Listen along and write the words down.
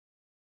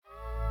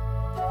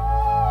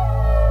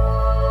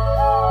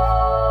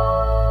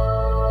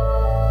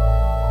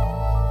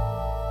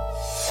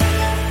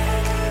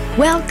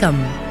Welcome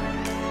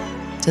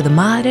to the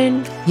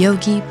Modern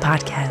Yogi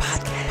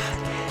Podcast.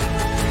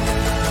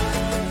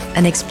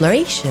 An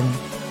exploration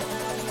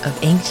of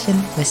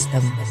ancient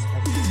wisdom.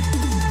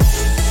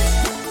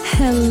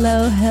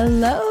 Hello,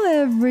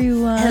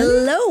 everyone.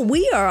 Hello,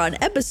 we are on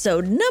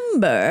episode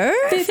number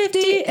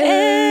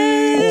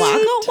 58.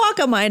 Waka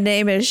waka, my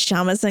name is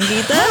Shama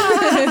Sangeeta.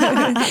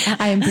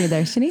 I am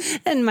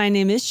Priyadarshini. And my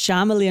name is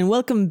Shamali, and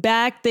welcome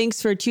back.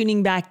 Thanks for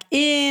tuning back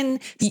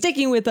in,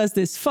 sticking with us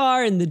this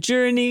far in the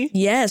journey.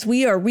 Yes,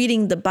 we are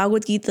reading the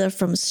Bhagavad Gita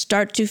from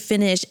start to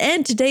finish,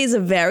 and today is a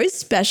very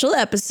special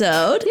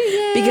episode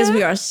because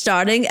we are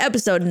starting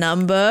episode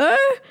number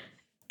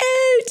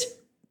 8.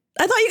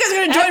 I thought you guys were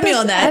going to join me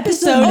on that.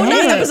 Episode 8.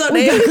 Not episode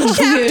 8.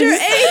 Chapter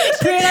 8.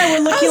 Priya and I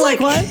were looking like,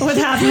 what? What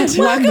happened?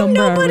 What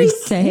number are we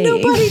saying?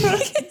 Nobody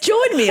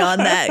joined me on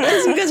that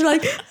because you guys were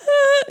like,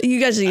 you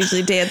guys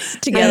usually dance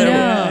together,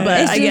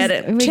 but I get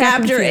it.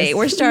 Chapter 8.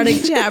 We're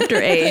starting chapter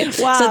 8.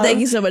 Wow. So thank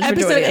you so much for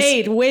joining us.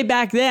 Episode 8, way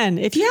back then.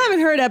 If you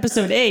haven't heard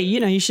episode 8,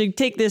 you should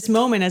take this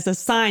moment as a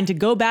sign to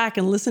go back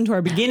and listen to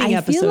our beginning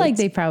episodes. I feel like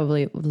they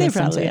probably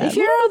listened to it. have. If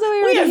you're all the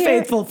way we have here,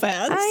 faithful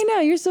fans. I know,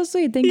 you're so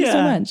sweet. Thank you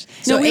so much.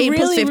 So No, we 8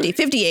 plus really 50.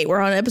 58.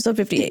 We're on episode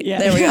 58. Yeah.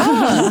 There we go.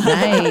 Oh,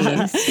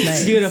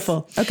 nice.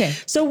 Beautiful. Okay.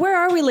 So where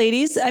are we,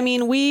 ladies? I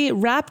mean, we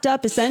wrapped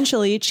up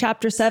essentially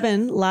chapter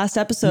 7 last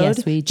episode.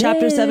 Yes, we did.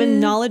 Chapter 7,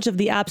 knowledge of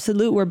the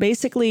absolute, where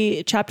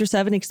basically chapter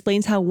 7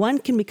 explains how one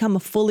can become a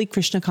fully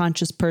Krishna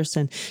conscious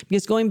person.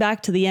 Because going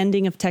back to the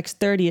ending of text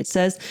 30, it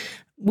says,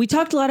 we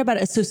talked a lot about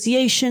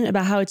association,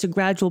 about how it's a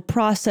gradual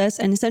process.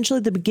 And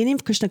essentially the beginning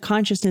of Krishna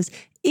consciousness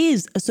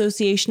is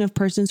association of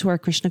persons who are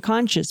Krishna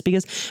conscious.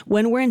 Because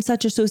when we're in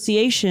such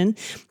association,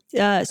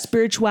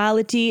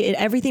 spirituality,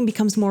 everything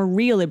becomes more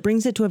real. It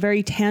brings it to a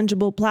very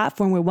tangible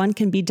platform where one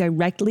can be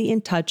directly in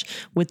touch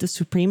with the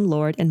Supreme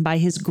Lord. And by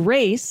his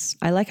grace,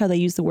 I like how they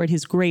use the word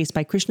his grace,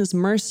 by Krishna's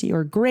mercy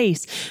or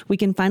grace, we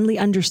can finally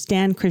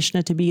understand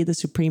Krishna to be the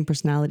Supreme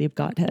Personality of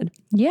Godhead.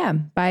 Yeah,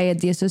 by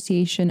the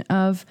association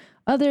of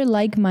other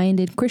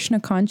like-minded Krishna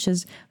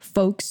conscious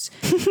folks,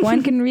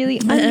 one can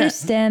really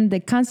understand the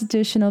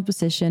constitutional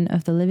position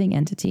of the living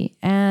entity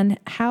and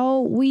how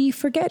we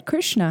forget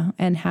Krishna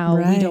and how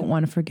we don't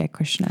want to forget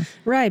Krishna.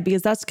 Right,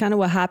 because that's kind of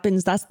what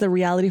happens. That's the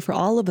reality for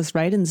all of us,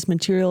 right? In this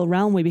material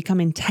realm, we become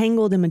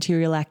entangled in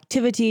material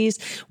activities.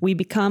 We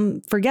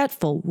become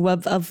forgetful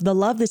of the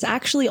love that's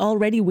actually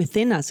already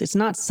within us. It's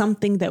not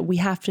something that we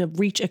have to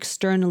reach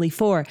externally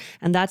for.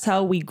 And that's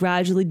how we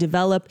gradually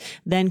develop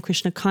then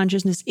Krishna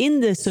consciousness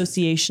in the association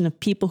of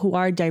people who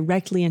are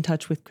directly in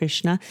touch with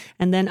Krishna.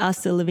 And then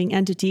us, the living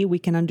entity, we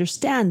can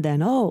understand then,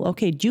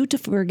 due to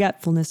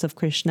forgetfulness of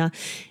Krishna,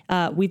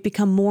 we've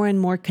become more and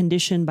more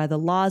conditioned by the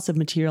laws of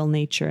material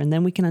nature. And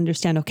then we can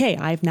understand,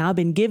 I've now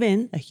been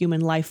given a human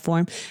life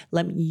form.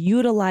 Let me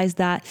utilize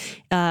that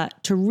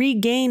to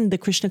regain the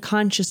Krishna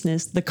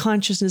consciousness, the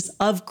consciousness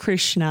of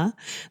Krishna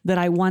that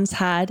I once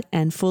had,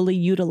 and fully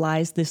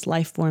utilize this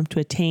life form to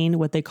attain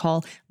what they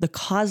call the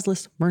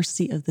causeless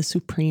mercy of the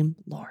Supreme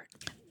Lord.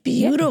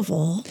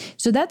 Beautiful.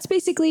 So that's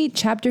basically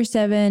chapter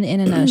 7 in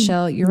a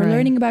nutshell. You're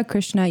learning about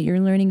Krishna. You're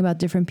learning about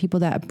different people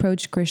that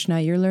approach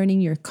Krishna. You're learning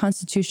your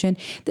constitution.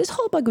 This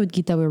whole Bhagavad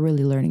Gita, we're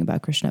really learning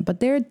about Krishna, but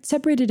they're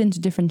separated into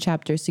different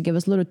chapters to give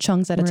us little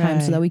chunks at a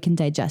time so that we can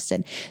digest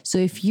it. So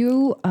if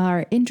you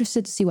are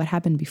interested to see what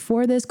happened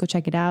before this, go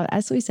check it out.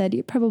 As we said,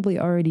 you probably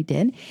already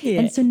did. Yeah.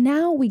 And so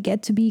now we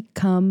get to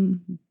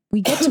come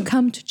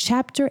to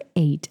chapter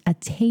 8,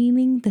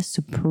 attaining the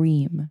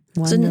Supreme.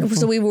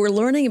 So we were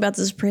learning about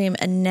the Supreme,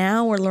 and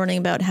now we're learning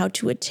about how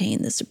to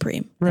attain the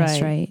Supreme.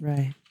 That's right.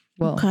 Right.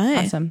 Well,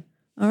 awesome.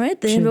 All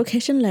right, the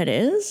invocation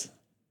letters.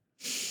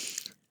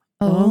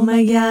 Om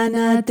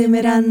Jnana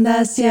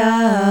Timirandasya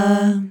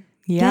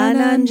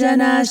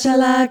Jnananjana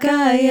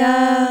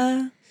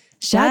Shalakaya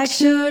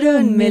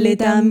Chakshurun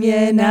Militam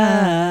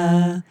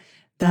Yena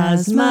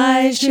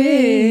Tasmai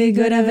Shri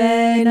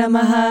Gurave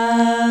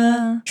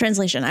Namaha.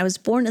 Translation: I was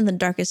born in the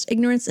darkest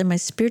ignorance, and my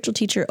spiritual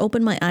teacher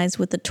opened my eyes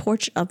with the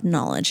torch of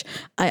knowledge.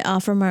 I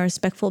offer my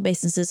respectful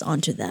obeisances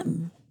unto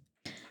them.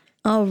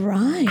 All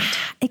right.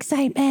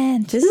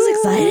 Excitement. This is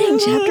exciting.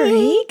 Chapter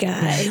 8,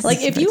 guys.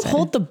 Like, if you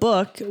hold the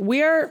book,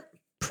 we're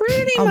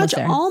pretty much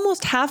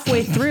almost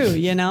halfway through,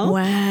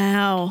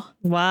 Wow.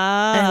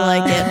 I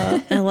like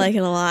it. I like it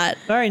a lot.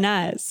 Very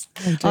nice.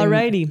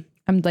 Alrighty.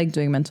 I'm like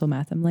doing mental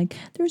math. I'm like,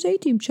 there's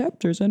 18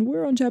 chapters and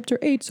we're on chapter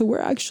 8. So we're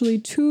actually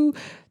two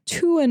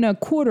and a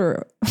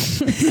quarter.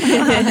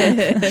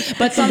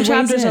 But some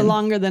chapters are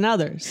longer than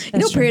others.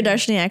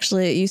 Priyadarshini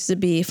actually used to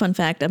be, fun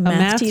fact, a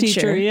math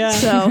teacher. Yeah.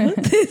 So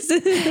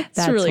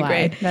that's really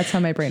great. That's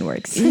how my brain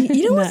works.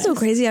 You know what's so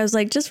crazy? I was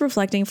like just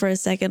reflecting for a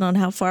second on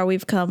how far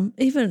we've come,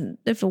 even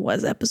if it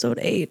was episode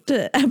 8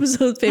 to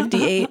episode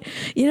 58.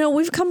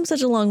 We've come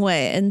such a long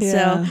way. And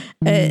so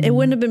it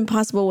wouldn't have been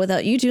possible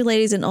without you two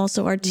ladies and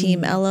also our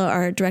team, Ella,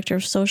 our director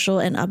of social,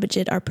 and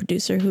Abhijit, our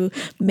producer, who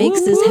makes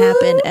this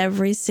happen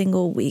every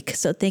single week. week.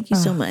 So thank you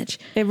so much.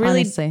 It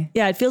really, Honestly.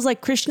 yeah, it feels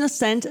like Krishna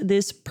sent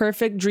this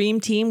perfect dream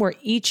team where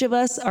each of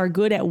us are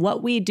good at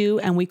what we do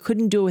and we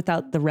couldn't do it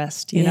without the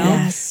rest, you know?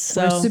 Yes.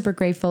 So We're super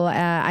grateful.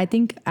 I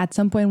think at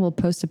some point we'll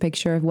post a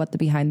picture of what the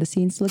behind the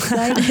scenes looks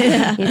like.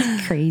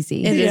 It's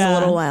crazy. It is a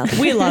little wild.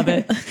 we love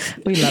it.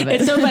 We love it.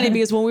 It's so funny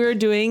because when we were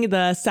doing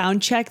the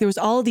sound check, there was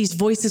all these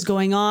voices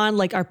going on,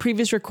 like our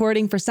previous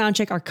recording for sound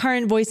check, our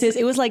current voices.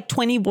 It was like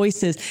 20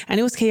 voices and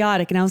it was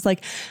chaotic. And I was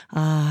like,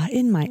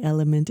 in my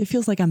element. It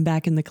feels like I'm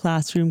back in the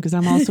classroom because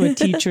I'm also a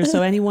teacher.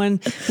 So anyone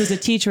who's a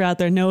teacher out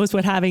there knows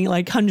what having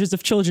like hundreds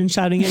of children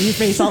shouting at your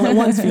face all at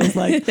once feels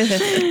like.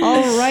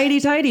 All righty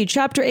tighty.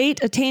 Chapter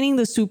 8, Attaining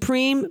the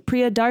Supreme.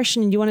 Priya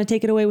Darshan, you want to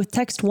take it away with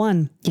text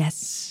 1?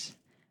 Yes.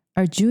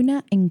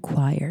 Arjuna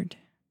inquired,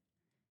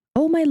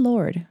 "O my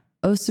Lord,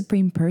 O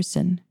Supreme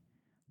Person,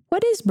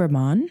 what is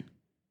Brahman?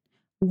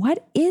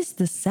 What is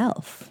the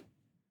self?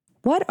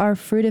 What are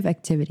fruitive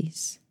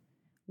activities?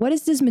 What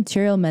is this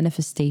material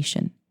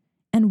manifestation?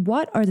 And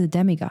what are the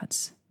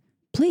demigods?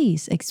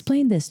 Please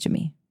explain this to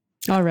me."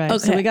 All right.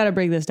 So Okay. we got to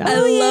break this down. I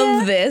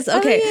love this.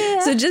 Okay.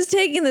 yeah. So just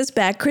taking this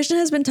back, Krishna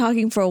has been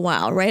talking for a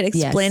while, right?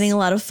 Explaining a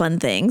lot of fun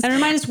things. And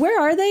remind us,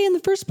 where are they in the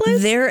first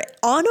place? They're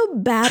on a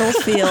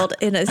battlefield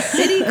in a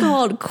city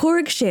called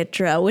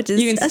Kurukshetra, which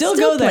is You can a still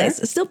go there. a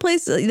still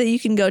place that you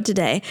can go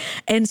today.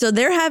 And so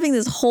they're having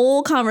this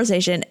whole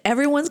conversation.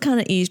 Everyone's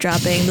kind of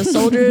eavesdropping. The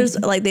soldiers,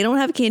 like they don't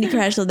have Candy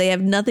Crush, so they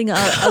have nothing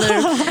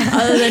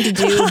other than to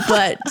do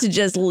but to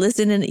just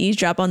listen and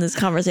eavesdrop on this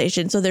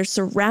conversation. So they're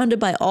surrounded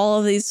by all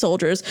of these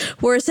soldiers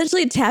who are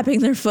essentially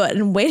tapping their foot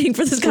and waiting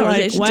for this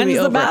conversation to be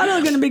over. When's the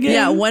battle going to begin?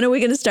 Yeah, when are we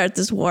going to start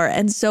this war?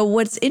 And so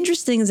what's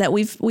interesting is that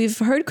we've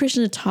heard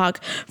Krishna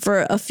talk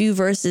for a few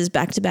verses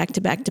back to back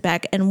to back to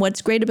back. And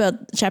what's great about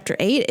chapter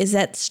 8 is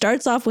that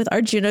starts off with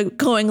Arjuna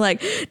going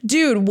like,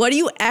 dude, what are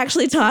you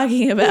actually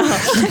talking about?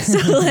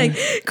 So like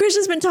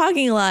Krishna's been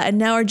talking a lot and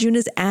now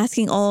Arjuna's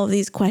asking all of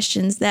these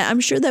questions that I'm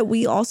sure that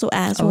we also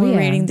ask when we're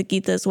reading the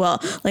Gita as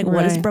well. Like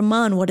what is Right.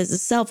 Brahman? What is the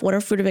self? What are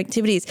fruitive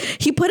activities?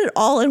 He put it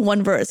all in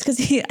one verse because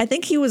I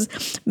think he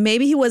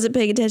wasn't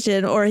paying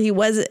attention or he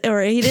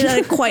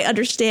didn't quite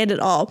understand it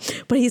all,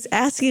 but he's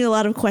asking a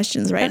lot of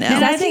questions right now.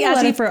 And I think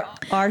actually for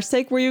our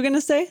sake, were you going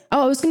to say?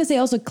 Oh, I was going to say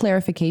also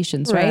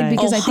clarifications, right? Right.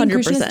 Because Oh, I think 100%.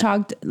 Krishna's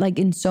talked like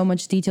in so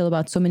much detail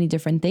about so many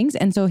different things.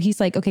 And so he's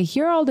like, okay,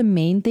 here are all the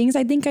main things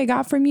I think I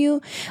got from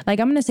you. Like,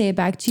 I'm going to say it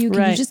back to you. Can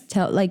you Right. just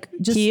tell, like,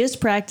 just, He is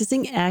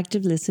practicing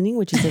active listening,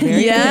 which is a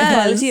very Yes. good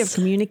quality of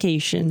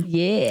communication.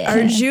 yeah.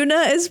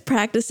 Arjuna is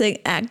practicing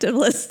active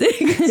listening.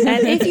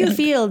 And if you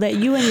feel that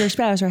you and your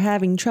spouse are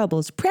having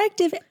troubles,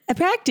 practice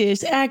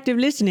active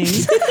listening.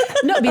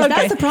 No, because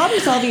that's the problem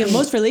solving in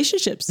most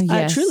relationships.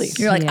 Yes. Truly.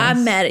 You're like, Yes.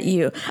 I'm mad at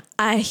you.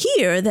 I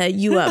hear that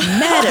you are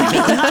mad at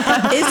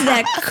me. Is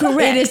that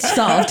correct? It is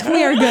solved.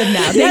 We are good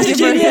now. That's Thank you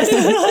genius.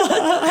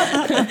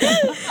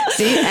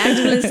 See,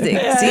 active listening.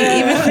 See,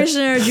 even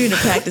Krishna and Arjuna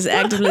practice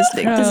active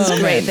listening. This is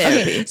great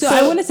therapy. Okay, so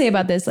I want to say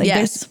about this, like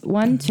Yes. there's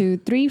 1, 2,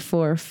 3,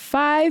 4,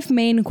 5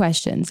 main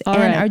questions. And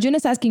right.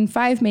 Arjuna's asking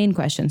 5 main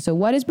questions. So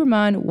what is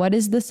Brahman? What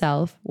is the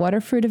self? What are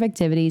fruitive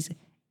activities?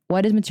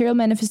 What is material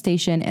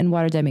manifestation and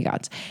what are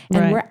demigods? And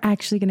Right. we're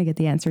actually going to get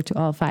the answer to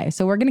all 5.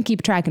 So we're going to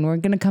keep track and we're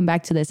going to come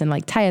back to this and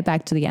like tie it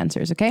back to the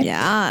answers. Okay.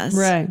 Yes.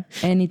 Right.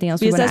 Anything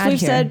else we Because want to as add we've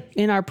here? said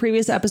in our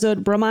previous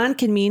episode, Brahman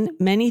can mean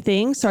many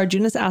things. So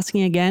Arjuna's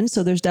asking again.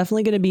 So there's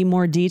definitely going to be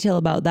more detail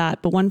about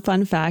that. But one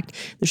fun fact,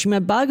 the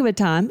Srimad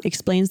Bhagavatam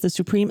explains the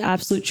supreme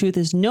absolute truth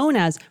is known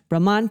as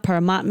Brahman,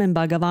 Paramatma, and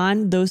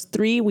Bhagavan. Those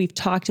 3 we've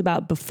talked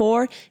about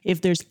before.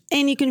 If there's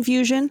any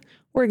confusion,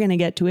 we're going to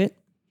get to it.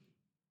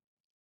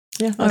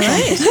 Yeah. All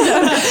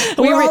right.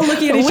 We're all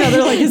looking at each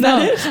other like, is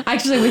that it?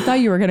 Actually, we thought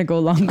you were going to go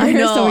longer. I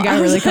know. So we got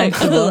I was really like,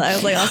 comfortable. I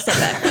was like, I'll step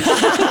back.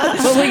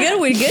 But we good.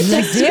 We good.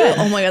 Text do 2. it.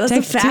 Oh my God. That's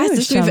Text the 2,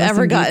 fastest we've Shama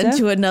ever gotten Sangeeta.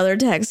 to another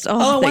text.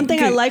 Oh, one thank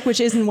thing I you. like,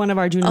 which isn't one of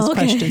Arjuna's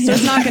Okay. questions. So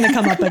it's not going to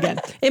come up again.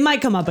 It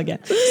might come up again.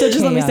 So just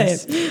let me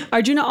Chaos. say it.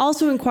 Arjuna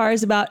also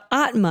inquires about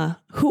Atma.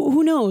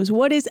 Who knows?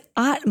 What is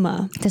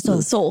Atma? The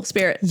soul. Soul,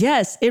 spirit.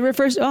 Yes, it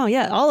refers to,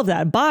 all of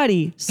that.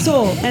 Body,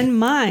 soul, and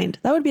mind.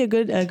 That would be a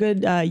good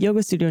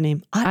yoga studio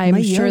name. Atma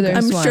I'm sure Yoga.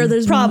 there's I'm one. sure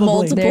there's Probably.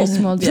 multiple. There's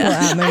multiple.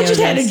 I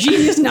just had a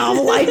genius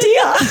novel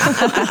idea.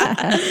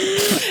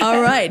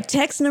 All right.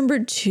 Text number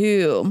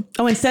 2.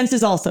 Oh, and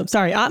senses also.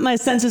 Sorry, Atma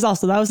is senses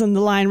also. That was in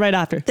the line right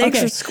after. Thanks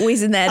Okay. for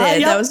squeezing that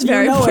in. Yep, That was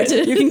very you know it.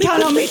 important. You can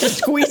count on me to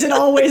squeeze it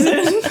always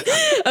in.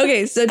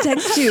 Okay, so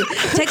text 2.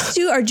 Text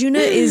 2, Arjuna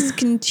is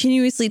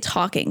continuously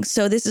talking.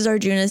 So this is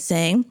Arjuna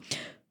saying,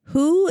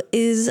 who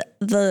is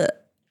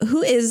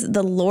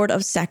the Lord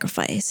of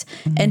sacrifice?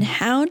 And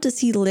how does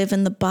he live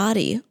in the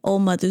body, O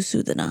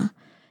Madhusudana?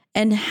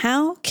 And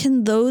how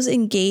can those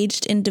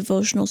engaged in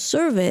devotional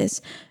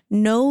service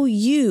know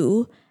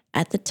you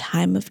at the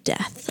time of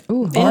death?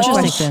 Ooh,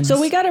 Interesting. So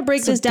we got to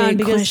break this a down big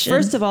because question.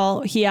 first of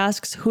all, he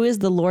asks, who is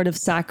the Lord of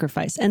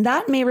sacrifice? And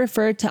that may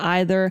refer to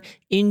either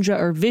Indra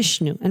or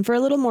Vishnu. And for a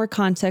little more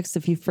context,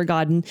 if you've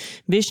forgotten,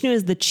 Vishnu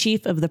is the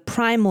chief of the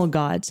primal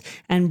gods,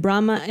 and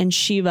Brahma and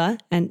Shiva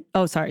and,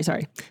 sorry.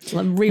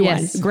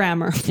 Rewind. Yes.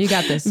 Grammar. You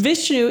got this.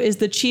 Vishnu is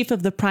the chief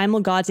of the primal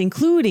gods,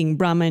 including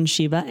Brahma and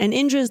Shiva, and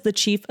Indra is the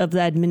chief of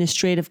the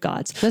administrative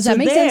gods. Does that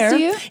make sense to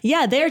you?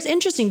 Yeah, there's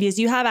interesting because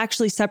you have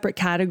actually separate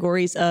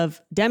categories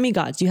of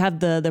demigods. You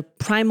have the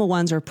primal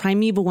ones or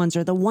primeval ones,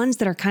 or the ones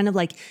that are kind of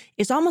like,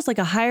 it's almost like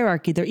a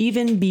hierarchy. They're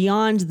even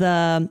beyond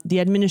the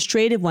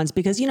administrative ones,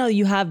 because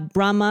you have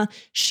Brahma,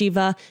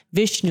 Shiva,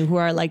 Vishnu, who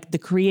are like the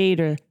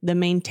creator, the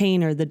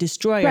maintainer, the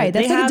destroyer. Right,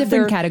 that's like a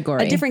different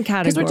category. A different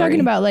category. Because we're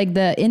talking about like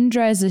the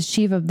Indra is the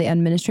chief of the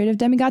administrative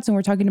demigods, and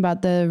we're talking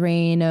about the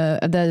rain,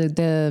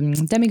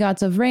 the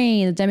demigods of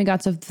rain, the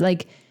demigods of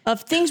like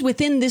of things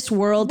within this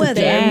world.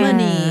 Weather,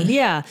 money.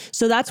 Yeah.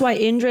 So that's why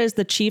Indra is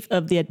the chief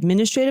of the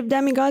administrative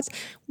demigods,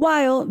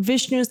 while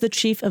Vishnu is the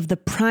chief of the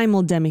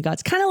primal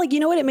demigods. Kind of like,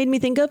 what it made me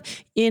think of?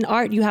 In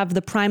art, you have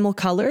the primal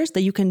colors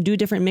that you can do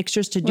different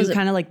mixtures to do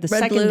kind of like the red,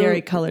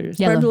 secondary blue, colors.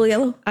 Yellow. Red, blue,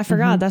 yellow. I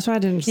forgot. That's why I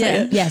didn't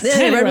say it. Yes.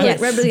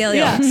 Red, blue, yellow.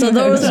 Yeah. So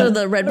those are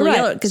the red, blue, Right.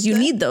 yellow, because you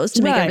need those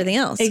to make everything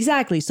else.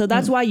 Exactly. So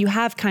that's why you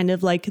have kind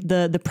of like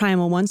the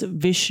primal ones,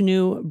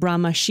 Vishnu,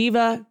 Brahma,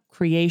 Shiva,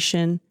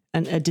 creation,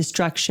 and a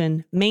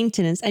destruction,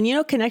 maintenance. And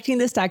connecting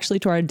this actually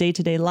to our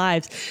day-to-day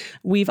lives,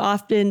 we've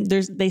often,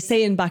 they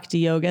say in Bhakti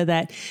Yoga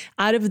that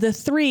out of the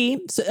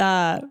three,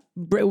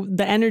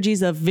 the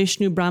energies of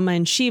Vishnu, Brahma,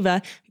 and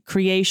Shiva,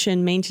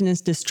 creation,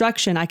 maintenance,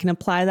 destruction, I can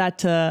apply that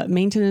to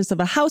maintenance of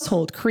a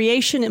household.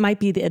 Creation, it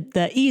might be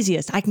the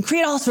easiest. I can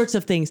create all sorts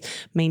of things.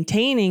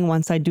 Maintaining,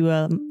 once I do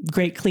a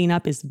great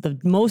cleanup, is the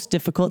most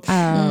difficult.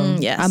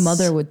 Yes. a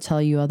mother would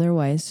tell you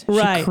otherwise.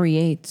 Right. She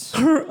creates.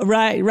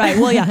 Right.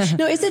 Well, yeah.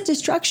 No, is it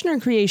destruction or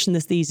creation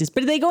that's the easiest?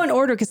 But they go in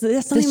order, because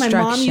that's something my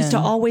mom used to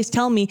Destruction. always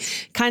tell me,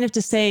 kind of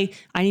to say,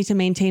 I need to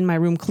maintain my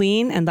room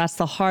clean, and that's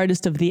the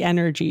hardest of the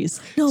energies.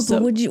 No,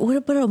 but what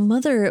about a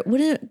mother?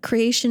 Wouldn't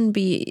creation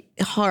be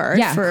hard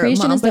Yeah, for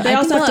creation a mom? is the- But they I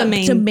also think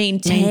have to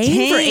maintain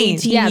for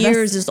 18 Yeah, that's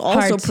years is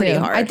also pretty too.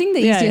 hard. I think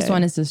the easiest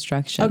one is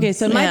destruction. Okay,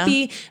 so it Yeah. might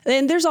be,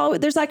 and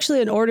there's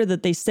actually an order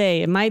that they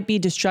say. It might be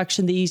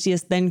destruction the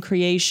easiest, then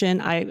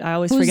creation. I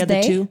always Who's forget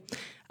they? the two.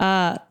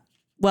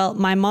 Well,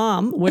 my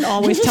mom would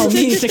always tell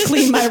me to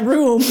clean my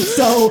room.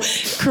 So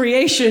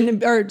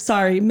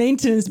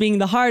maintenance being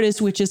the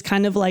hardest, which is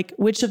kind of like,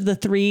 which of the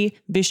three,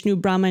 Vishnu,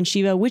 Brahma, and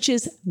Shiva, which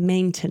is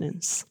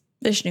maintenance?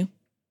 Vishnu.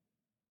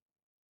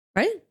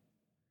 Right?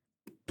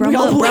 We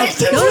all No.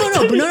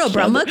 went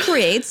Brahma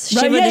creates,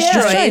 Right, Shiva yeah, yeah,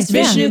 destroys, right.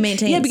 Vishnu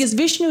maintains. Yeah, because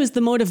Vishnu is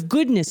the mode of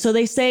goodness. So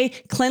they say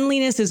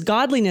cleanliness is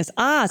godliness.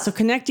 So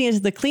connecting it to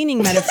the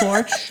cleaning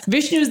metaphor,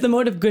 Vishnu is the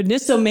mode of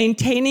goodness. So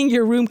maintaining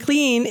your room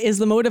clean is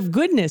the mode of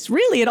goodness.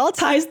 Really, it all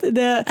ties to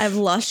the... I've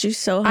lost you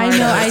so I hard.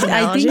 know. on this I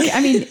analogy. think.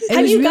 I mean, it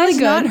Have was you really guys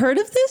good. not heard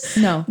of this?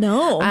 No.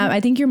 No. I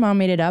think your mom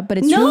made it up, but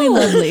it's really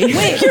lovely.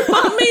 Wait, your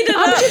mom made it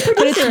up.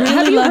 But it's really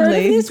Have you heard of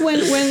lovely. this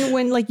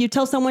when like you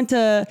tell someone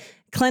to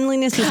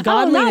cleanliness is not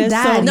godliness?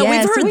 that. So No,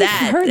 Yes, we've heard we've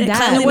that. heard that.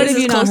 Cleanliness What have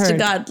is you not close to heard?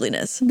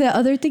 godliness. The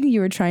other thing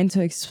you were trying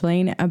to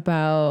explain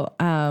about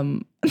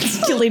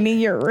cleaning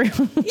your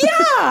room.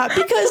 Yeah,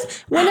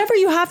 because whenever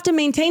you have to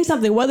maintain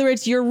something, whether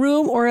it's your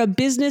room or a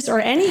business or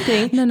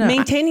anything, No,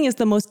 maintaining is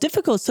the most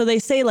difficult. So they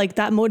say like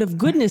that mode of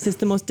goodness is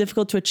the most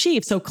difficult to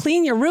achieve. So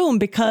clean your room,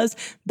 because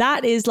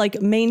that is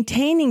like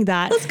maintaining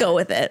that. Let's go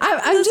with it.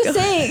 I'm just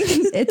saying,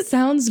 it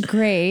sounds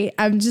great.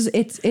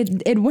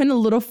 It went a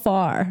little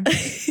far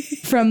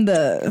from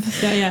the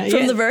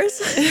From the verse.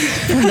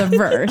 from the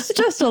verse,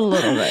 just a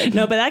little bit.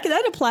 No, but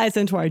that applies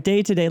into our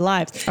day-to-day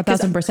lives.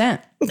 1,000%.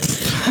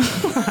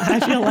 I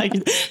feel like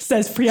it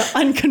says Priya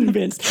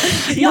unconvinced.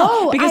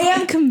 No, I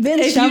am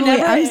convinced.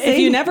 If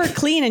you never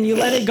clean and you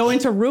let it go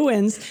into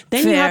ruins,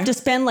 then you Fair. have to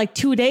spend like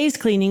 2 days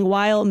cleaning,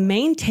 while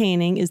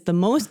maintaining is the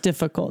most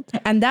difficult.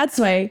 And that's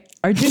why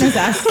Arjuna's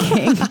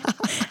asking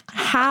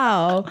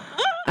how.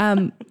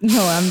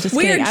 No, I'm just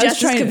We are kidding. I was just as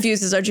trying to-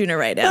 confused as Arjuna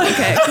right now,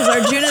 okay? Because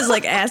Arjuna's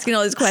like asking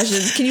all these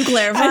questions. Can you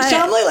clarify? And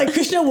Shamli, like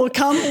Krishna will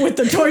come with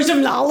the torch of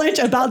knowledge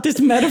about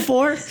this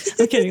metaphor.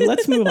 I'm kidding.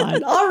 Let's move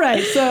on. All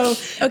right. So,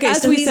 Okay,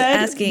 as so we he's said,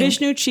 asking-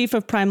 Vishnu, chief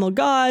of primal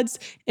gods,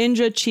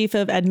 Indra, chief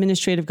of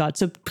administrative gods.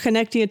 So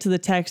connecting it to the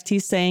text,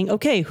 he's saying,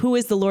 okay, who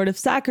is the Lord of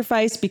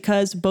sacrifice?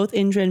 Because both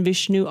Indra and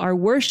Vishnu are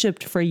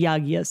worshipped for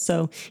yagyas.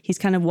 So he's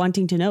kind of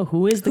wanting to know,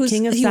 who is the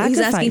king of sacrifice? He's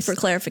asking for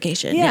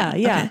clarification. Yeah.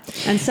 Okay.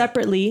 And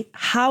separately,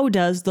 how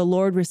does the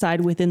Lord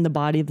reside within the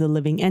body of the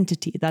living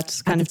entity?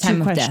 That's kind the of time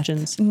two of death.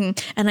 questions.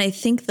 And I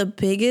think the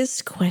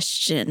biggest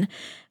question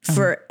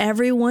for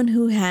everyone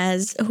who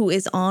is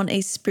on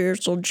a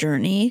spiritual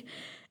journey,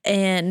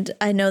 and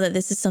I know that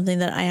this is something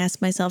that I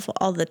ask myself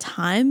all the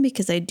time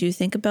because I do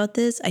think about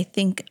this. I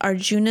think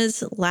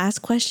Arjuna's last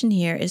question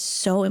here is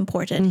so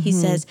important. He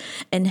says,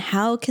 and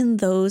how can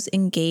those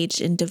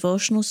engaged in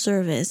devotional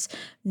service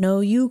know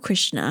you,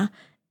 Krishna,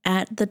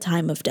 at the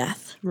time of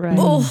death? Right.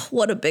 Oh,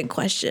 what a big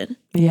question.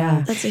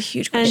 Yeah. That's a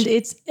huge question. And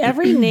it's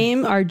every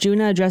name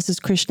Arjuna addresses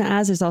Krishna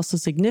as is also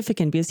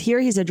significant, because here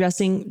he's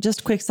addressing,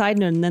 just quick side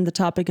note, and then the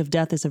topic of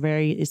death is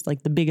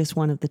like the biggest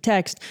one of the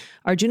text.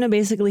 Arjuna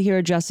basically here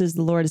addresses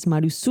the Lord as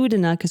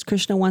Madhusudana because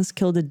Krishna once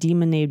killed a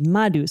demon named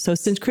Madhu. So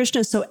since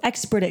Krishna is so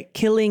expert at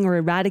killing or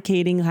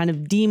eradicating kind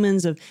of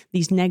demons of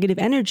these negative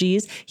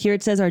energies, here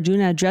it says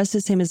Arjuna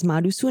addresses him as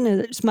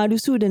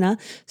Madhusudana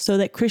so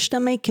that Krishna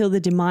may kill the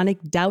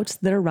demonic doubts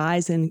that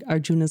arise in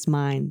Arjuna's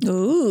mind.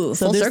 Ooh,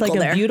 So full there's circle like a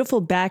there.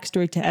 beautiful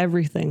backstory to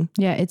everything.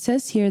 Yeah, it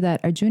says here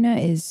that Arjuna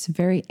is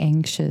very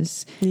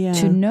anxious Yeah.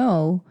 to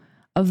know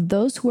of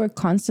those who are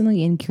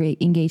constantly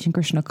engaged in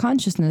Krishna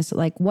consciousness,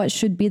 like what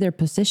should be their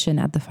position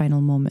at the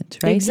final moment,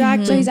 right?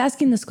 Exactly. So he's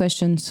asking these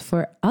questions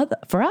for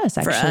us,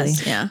 actually. For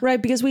us, yeah.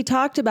 Right, because we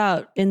talked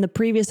about in the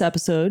previous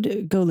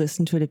episode, go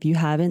listen to it if you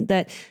haven't,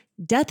 that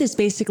death is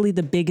basically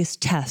the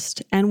biggest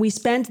test. And we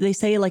spend, they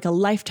say, like a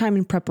lifetime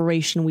in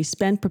preparation. We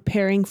spend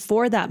preparing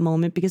for that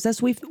moment, because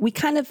as we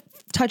kind of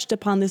touched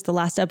upon this the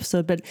last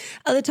episode, but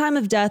at the time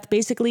of death,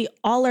 basically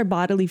all our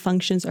bodily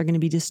functions are going to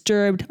be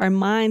disturbed. Our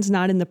mind's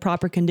not in the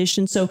proper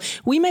condition. So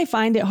we may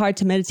find it hard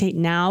to meditate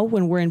now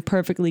when we're in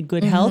perfectly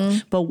good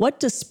health, but what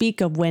to speak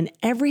of when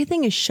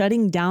everything is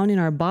shutting down in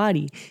our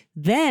body?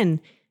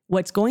 Then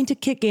what's going to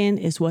kick in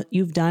is what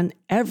you've done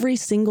every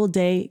single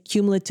day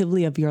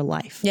cumulatively of your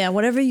life. Yeah,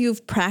 whatever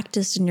you've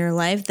practiced in your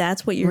life,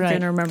 that's what you're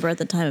going to remember at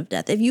the time of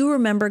death. If you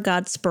remember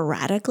God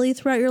sporadically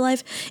throughout your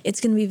life, it's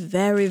going to be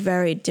very,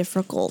 very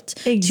difficult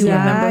to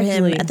remember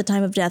him at the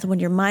time of death when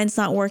your mind's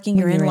not working,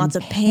 you're in lots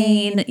of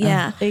pain.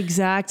 Yeah,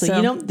 exactly. So,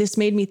 you know, this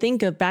made me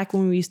think of back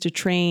when we used to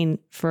train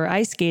for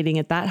ice skating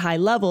at that high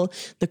level,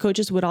 the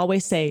coaches would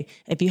always say,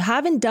 if you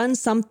haven't done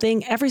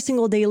something every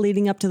single day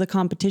leading up to the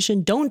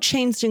competition, don't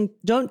change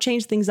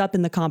things up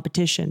in the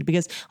competition,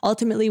 because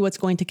ultimately what's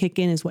going to kick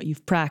in is what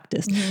you've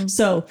practiced.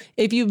 So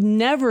if you've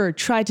never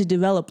tried to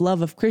develop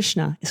love of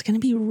Krishna, it's going to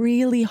be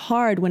really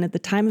hard when at the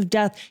time of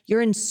death,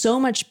 you're in so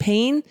much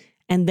pain,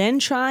 and then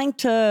trying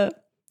to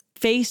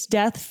face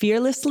death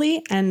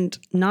fearlessly and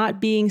not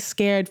being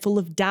scared, full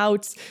of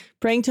doubts,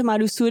 praying to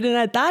Madhusudana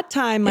at that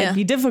time might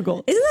be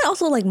difficult. Isn't that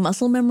also like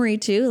muscle memory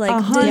too? Like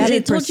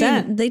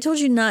 100%. they told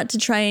you not to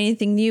try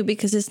anything new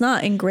because it's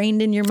not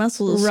ingrained in your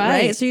muscles,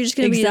 right? So you're just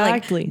going to be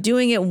like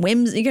doing it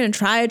you're going to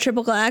try a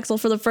triple axel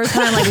for the first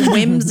time, like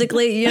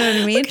whimsically, you know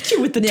what I mean? Look at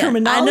you with the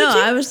terminology.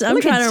 I know. I'm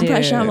trying to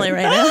impress Shamli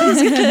right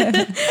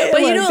now.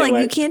 But you know,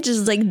 like you can't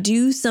just like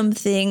do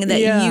something that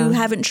you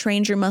haven't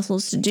trained your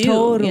muscles to do.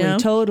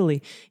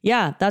 Totally.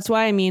 Yeah. That's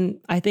why, I mean,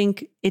 I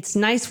think it's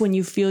nice when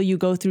you feel you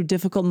go through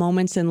difficult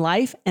moments in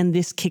life and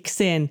this kicks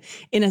in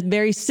a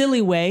very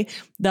silly way.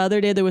 The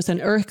other day there was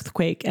an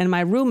earthquake and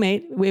my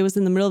roommate, it was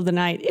in the middle of the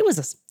night. It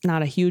was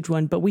not a huge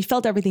one, but we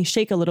felt everything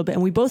shake a little bit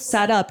and we both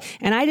sat up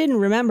and I didn't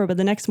remember, but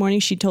the next morning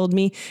she told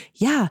me,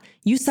 yeah,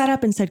 you sat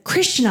up and said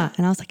Krishna.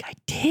 And I was like, I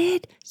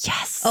did?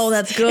 Yes. Oh,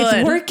 that's good.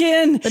 It's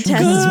working. The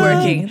test is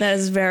working. That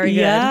is very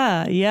good.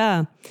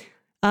 Yeah.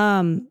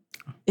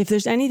 If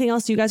there's anything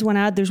else you guys want to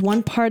add, there's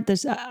one part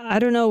that's, I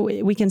don't know,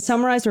 we can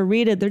summarize or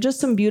read it. They're just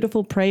some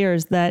beautiful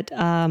prayers that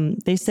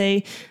they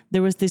say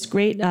there was this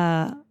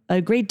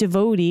a great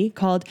devotee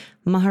called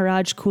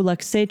Maharaj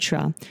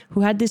Kulaksetra,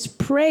 who had this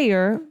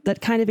prayer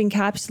that kind of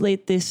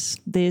encapsulate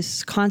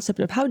this concept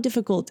of how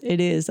difficult it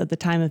is at the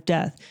time of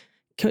death.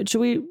 Should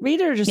we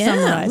read it or just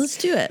summarize? Let's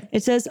do it.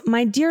 It says,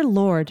 "My dear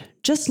Lord,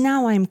 just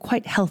now I am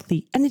quite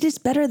healthy, and it is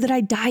better that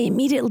I die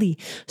immediately,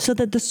 so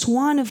that the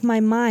swan of my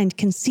mind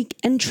can seek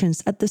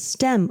entrance at the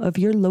stem of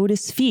your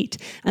lotus feet."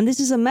 And this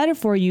is a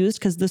metaphor used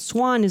because the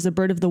swan is a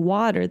bird of the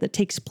water that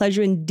takes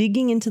pleasure in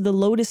digging into the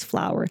lotus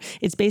flower.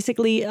 It's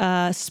basically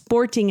a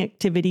sporting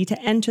activity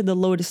to enter the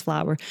lotus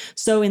flower.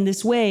 So in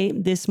this way,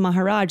 this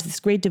Maharaj,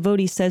 this great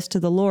devotee, says to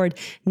the Lord,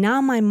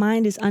 "Now my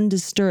mind is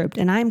undisturbed,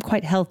 and I am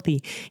quite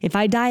healthy. If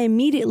I die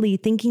immediately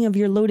thinking of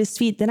your lotus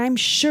feet, then I'm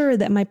sure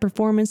that my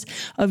performance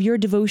of your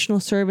devotional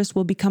service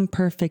will become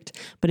perfect.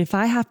 But if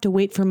I have to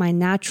wait for my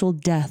natural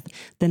death,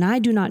 then I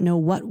do not know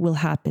what will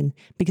happen,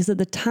 because at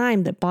the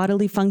time that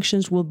bodily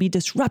functions will be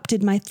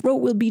disrupted, my throat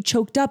will be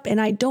choked up, and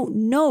I don't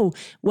know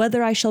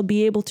whether I shall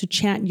be able to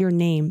chant your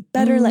name.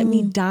 Better let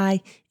me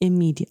die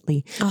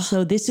immediately."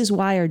 So this is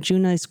why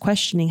Arjuna is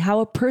questioning how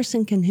a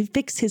person can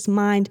fix his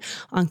mind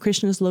on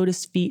Krishna's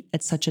lotus feet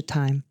at such a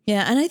time.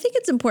 Yeah, and I think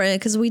it's important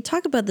because we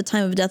talk about the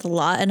time of death a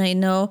lot, and I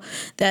know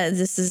that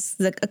this is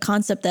a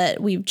concept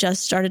that we've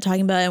just started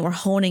talking about and we're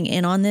honing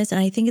in on this, and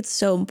I think it's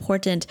so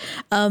important.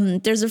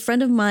 There's a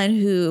friend of mine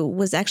who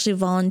was actually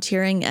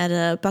volunteering at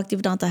a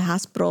Bhaktivedanta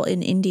hospital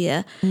in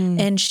India,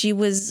 and she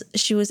was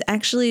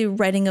actually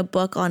writing a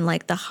book on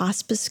like the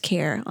hospice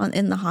care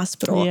in the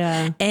hospital.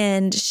 Yeah.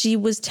 And she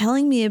was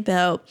telling me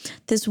about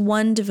this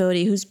one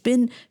devotee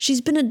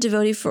she's been a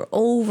devotee for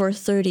over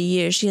 30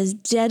 years. She has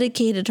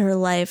dedicated her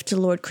life to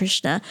Lord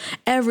Krishna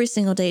every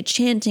single day,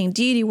 chanting,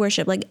 deity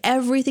worship, like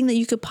everything that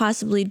you could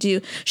possibly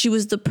do. She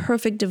was the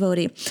perfect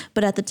devotee.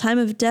 But at the time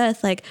of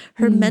death, like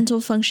her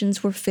mental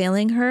functions were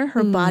failing her.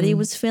 Her body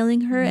was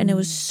failing her. And it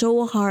was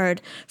so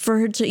hard for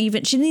her to she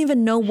didn't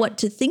even know what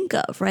to think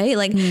of, right?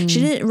 Like she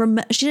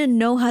didn't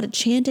know how to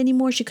chant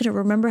anymore. She couldn't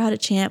remember how to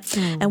chant.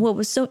 And what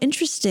was so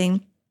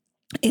interesting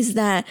is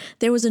that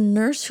there was a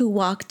nurse who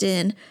walked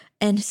in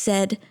and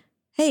said,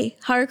 "Hey,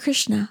 Hare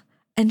Krishna."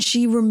 And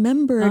she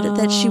remembered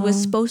that she was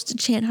supposed to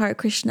chant Hare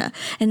Krishna.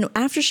 And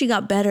after she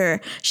got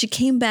better, she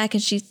came back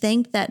and she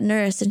thanked that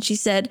nurse. And she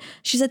said,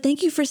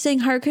 "Thank you for saying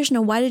Hare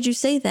Krishna. Why did you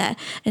say that?"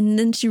 And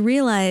then she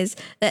realized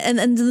that,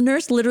 and the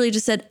nurse literally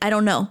just said, "I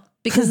don't know."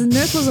 Because the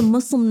nurse was a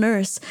Muslim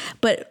nurse,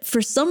 but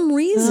for some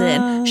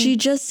reason, she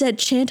just said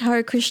chant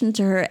Hare Krishna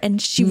to her,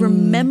 and she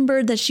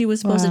remembered that she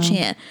was supposed to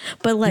chant.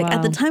 But like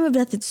at the time of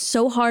death, it's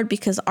so hard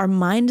because our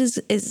mind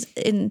is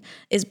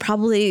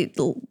probably,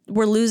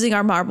 we're losing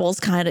our marbles,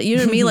 kind of. You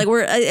know what I mean? Like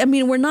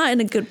we're not in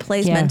a good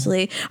place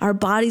mentally. Our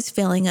body's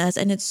failing us,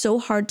 and it's so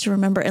hard to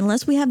remember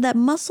unless we have that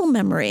muscle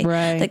memory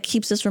that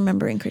keeps us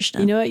remembering Krishna.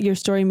 You know what your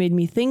story made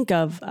me think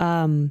of?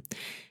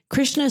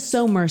 Krishna is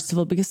so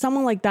merciful because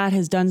someone like that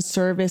has done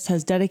service,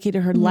 has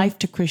dedicated her life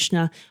to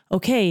Krishna.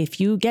 Okay, if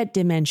you get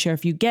dementia,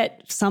 if you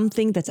get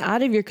something that's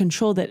out of your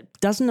control that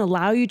doesn't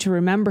allow you to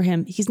remember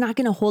him, he's not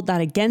going to hold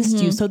that against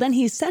you. So then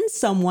he sends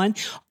someone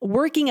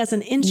working as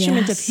an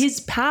instrument of his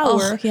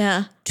power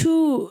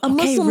to a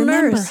Muslim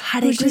remember nurse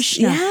Hare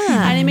Krishna.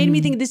 And it made me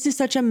think this is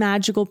such a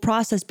magical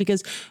process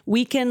because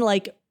we can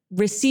like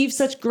receive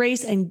such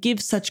grace and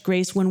give such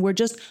grace when we're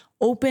just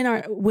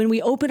when we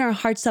open our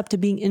hearts up to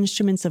being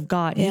instruments of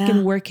God. He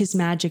can work his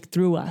magic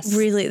through us.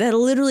 Really,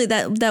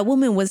 that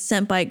woman was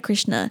sent by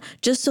Krishna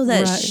just so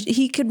that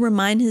he could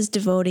remind his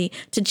devotee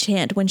to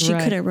chant when she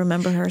couldn't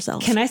remember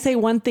herself. Can I say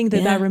one thing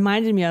that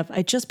reminded me of?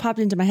 I just popped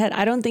into my head.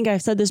 I don't think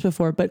I've said this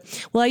before, but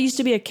I used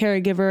to be a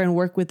caregiver and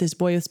work with this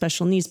boy with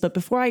special needs. But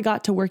before I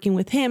got to working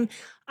with him,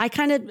 I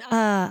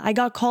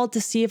got called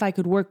to see if I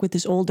could work with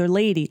this older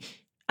lady.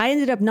 I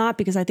ended up not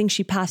because I think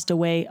she passed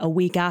away a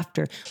week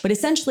after. But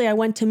essentially, I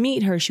went to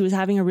meet her. She was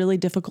having a really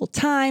difficult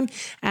time.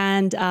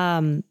 And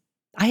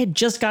I had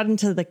just gotten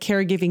to the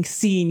caregiving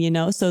scene, you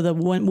know, so the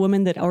one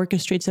woman that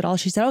orchestrates it all,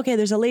 she said, okay,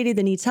 there's a lady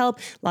that needs help,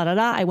 la da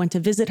da. I went to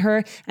visit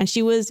her and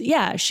she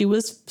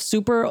was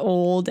super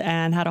old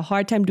and had a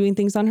hard time doing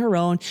things on her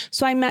own.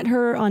 So I met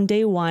her on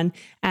day one.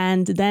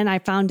 And then I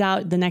found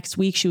out the next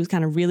week she was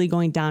kind of really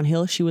going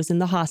downhill. She was in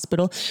the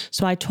hospital.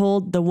 So I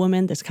told the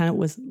woman that's kind of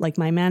was like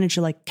my manager,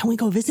 like, can we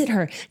go visit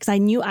her? Because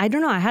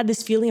I had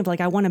this feeling of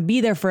like, I want to be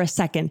there for a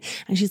second.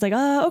 And she's like,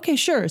 okay,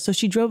 sure. So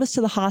she drove us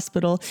to the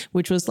hospital,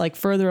 which was like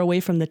further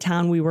away from the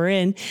town we were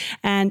in.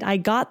 And I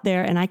got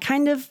there and I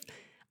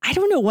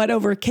don't know what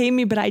overcame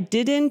me, but I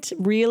didn't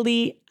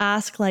really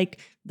ask like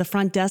the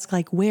front desk,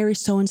 like, where is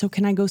so-and-so?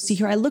 Can I go see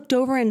her? I looked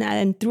over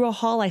and through a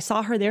hall, I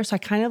saw her there. So I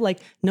kind of like,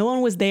 no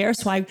one was there.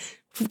 So I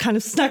kind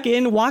of snuck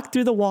in, walked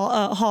through the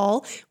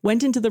hall,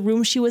 went into the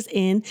room she was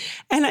in.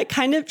 And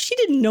she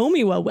didn't know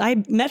me well.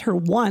 I met her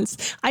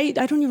once. I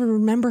don't even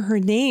remember her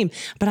name,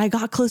 but I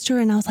got close to her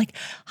and I was like,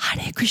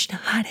 Hare Krishna,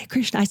 Hare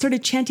Krishna. I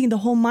started chanting the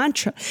whole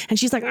mantra and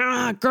she's like,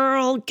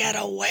 girl, get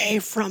away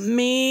from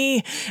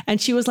me.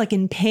 And she was like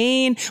in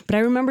pain, but I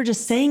remember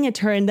just saying it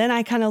to her and then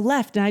I kind of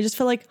left and I just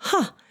felt like,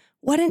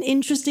 what an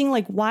interesting,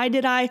 like, why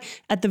did I,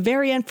 at the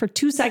very end for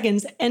 2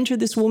 seconds, enter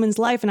this woman's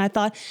life? And I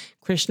thought,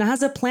 Krishna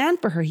has a plan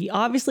for her. He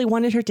obviously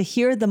wanted her to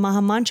hear the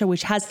Maha Mantra,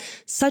 which has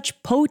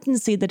such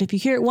potency that if you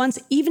hear it once,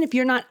 even if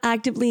you're not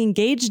actively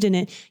engaged in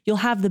it, you'll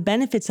have the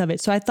benefits of it.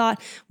 So I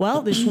thought,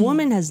 well, this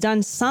woman has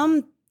done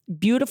some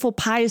beautiful,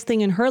 pious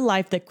thing in her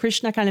life that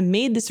Krishna kind of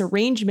made this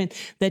arrangement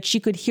that she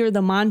could hear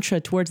the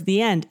mantra towards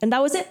the end. And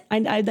that was it.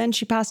 Then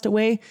she passed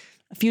away.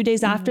 A few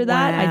days after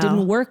that, I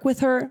didn't work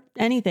with her,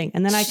 anything.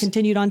 And then I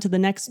continued on to the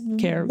next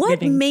caregiving.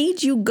 What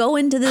made you go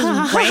into this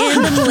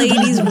random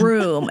lady's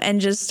room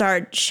and just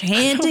start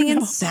chanting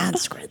in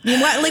Sanskrit?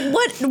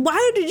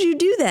 Why did you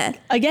do that?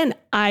 Again,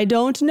 I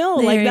don't know.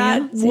 Like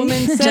that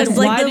woman said,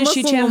 why did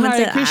she chant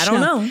Hare Krishna?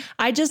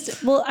 I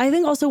don't know. I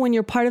think also when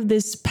you're part of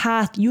this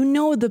path, you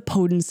know the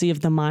potency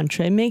of the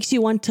mantra. It makes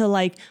you want to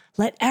like,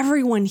 let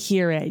everyone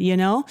hear it, you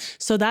know?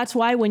 So that's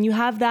why when you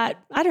have that,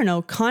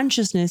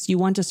 consciousness, you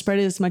want to spread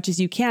it as much as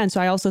you can. So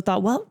I also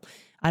thought, well,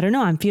 I don't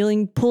know, I'm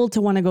feeling pulled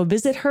to want to go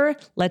visit her.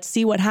 Let's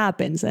see what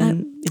happens.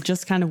 And it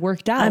just kind of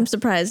worked out. I'm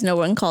surprised no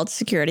one called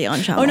security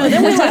on Channel. Oh no,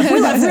 then we left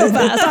real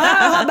fast.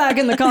 I hopped back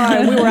in the car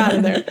and we were out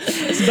of there.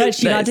 But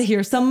she got to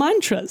hear some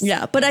mantras.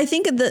 Yeah, but I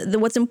think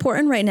what's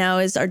important right now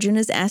is Arjuna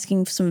is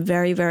asking some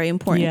very, very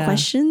important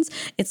questions.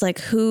 It's like,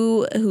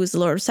 who is the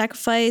Lord of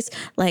Sacrifice?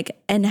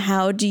 Like, and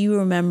how do you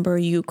remember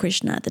you,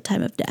 Krishna, at the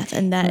time of death?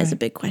 And that is a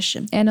big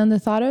question. And on the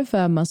thought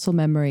of muscle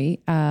memory,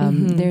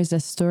 there's a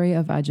story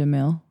of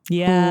Ajamil.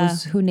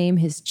 Who named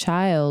his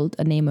child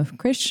a name of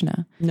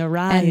Krishna.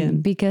 Narayan.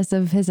 And because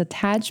of his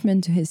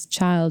attachment to his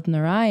child,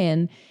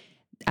 Narayan,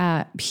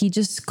 he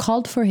just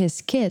called for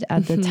his kid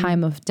at the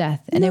time of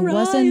death. And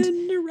Narayan.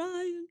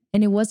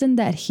 And it wasn't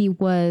that he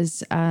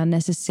was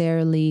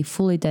necessarily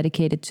fully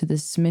dedicated to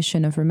this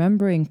mission of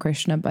remembering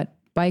Krishna, but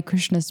by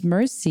Krishna's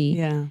mercy,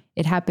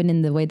 it happened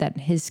in the way that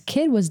his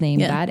kid was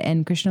named that.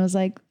 And Krishna was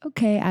like,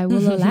 okay, I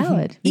will allow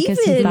it because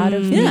he thought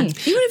of me. Even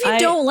if you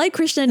don't like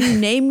Krishna and you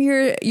name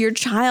your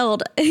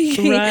child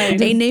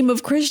a name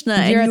of Krishna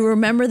and you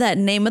remember that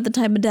name at the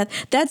time of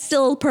death, that's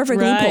still a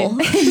perfect loophole.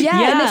 And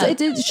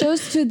it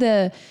shows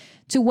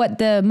to what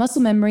the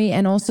muscle memory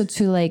and also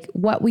to like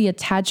what we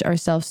attach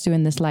ourselves to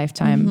in this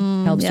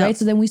lifetime helps, right?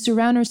 So then we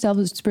surround ourselves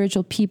with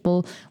spiritual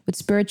people, with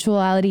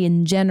spirituality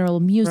in general,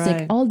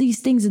 music, all these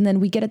things. And then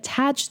we get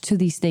attached to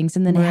these things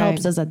and then it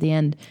helps us at the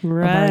end of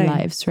our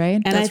lives,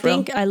 right?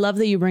 And I love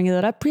that you bring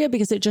that up, Priya,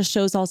 because it just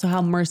shows also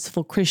how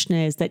merciful Krishna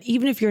is, that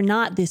even if you're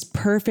not this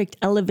perfect,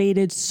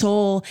 elevated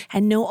soul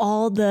and know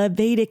all the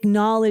Vedic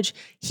knowledge,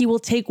 he will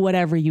take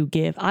whatever you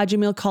give.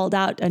 Ajamil called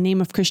out a name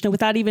of Krishna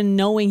without even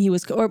knowing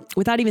or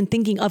without even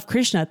thinking of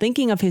Krishna,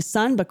 thinking of his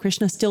son, but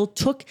Krishna still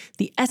took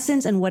the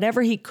essence and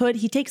whatever he could,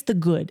 he takes the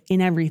good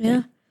in everything.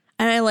 Yeah.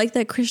 And I like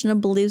that Krishna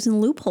believes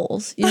in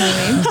loopholes. You know what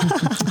I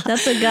mean?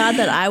 That's a God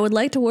that I would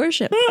like to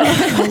worship.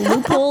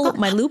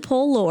 My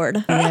loophole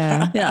Lord.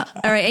 Yeah.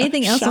 All right.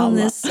 Anything else on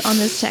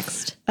this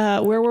text?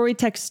 Where were we?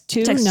 Text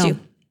 2? Text 2.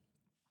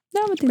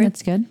 No, I think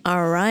that's good.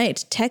 All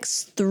right.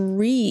 Text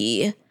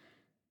 3.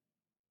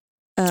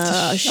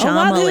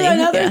 Shamali.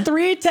 Another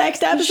 3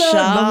 text episodes.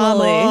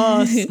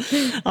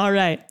 Shamali. All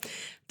right.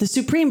 The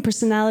Supreme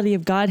Personality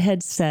of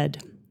Godhead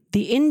said,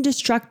 the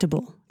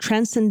indestructible,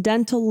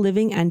 transcendental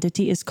living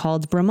entity is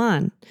called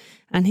Brahman,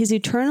 and his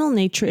eternal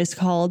nature is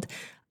called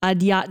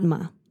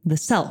Adhyatma, the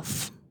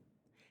self.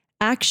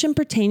 Action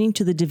pertaining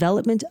to the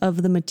development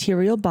of the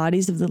material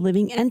bodies of the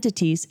living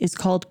entities is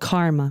called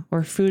karma,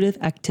 or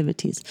fruitive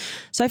activities.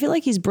 So I feel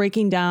like he's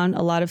breaking down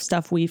a lot of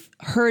stuff we've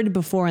heard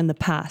before in the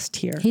past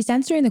here. He's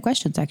answering the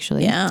questions,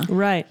 actually. Yeah.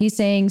 Right. He's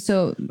saying,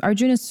 so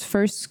Arjuna's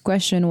first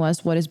question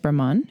was, what is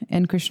Brahman?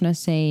 And Krishna's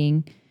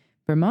saying,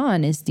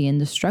 Brahman is the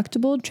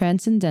indestructible,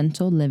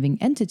 transcendental living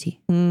entity.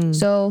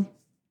 So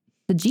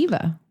the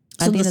jiva.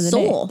 So the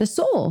soul. The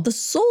soul. The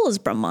soul is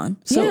Brahman.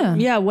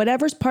 So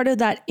whatever's part of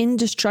that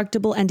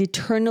indestructible and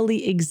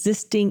eternally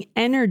existing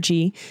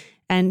energy,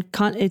 and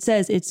it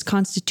says its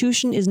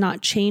constitution is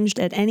not changed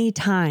at any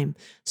time.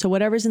 So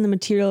whatever's in the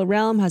material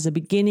realm has a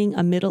beginning,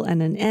 a middle,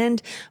 and an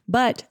end.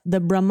 But the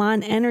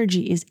Brahman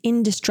energy is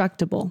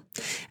indestructible.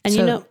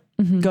 And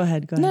go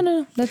ahead.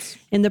 No. That's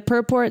in the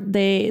purport.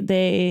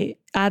 They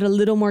add a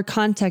little more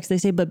context. They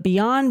say, but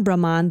beyond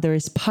Brahman, there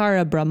is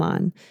Para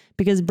Brahman.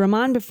 Because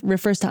Brahman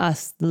refers to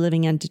us, the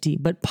living entity,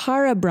 but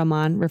Para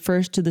Brahman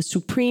refers to the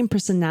Supreme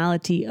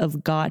Personality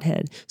of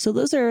Godhead. So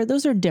those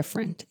are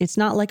different. It's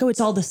not like, it's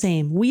all the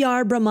same. We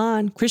are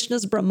Brahman,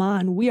 Krishna's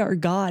Brahman, we are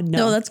God.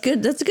 No, that's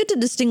good. That's good to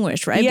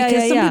distinguish, right?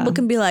 Because some people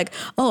can be like,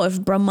 oh,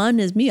 if Brahman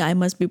is me, I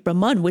must be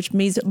Brahman, which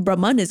means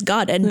Brahman is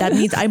God, and that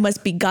means I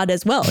must be God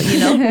as well, you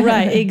know?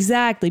 Right,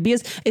 exactly.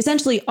 Because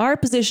essentially our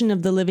position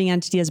of the living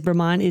entity as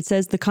Brahman, it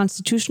says the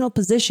constitutional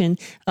position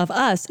of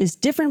us is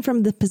different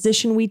from the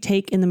position we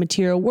take in the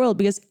material world,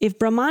 because if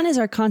Brahman is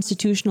our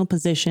constitutional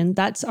position,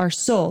 that's our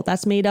soul.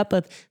 That's made up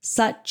of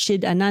Sat,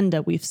 Chid,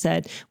 Ananda, we've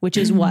said, which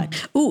is what?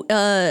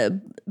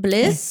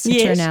 Bliss,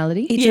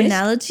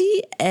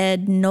 eternality,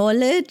 and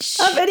knowledge.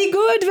 Very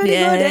good.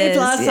 A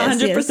plus,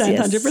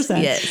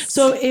 100%. Yes.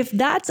 So if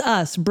that's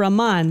us,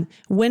 Brahman,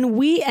 when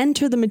we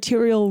enter the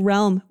material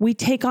realm, we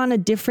take on a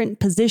different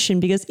position,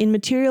 because in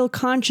material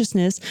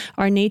consciousness,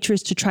 our nature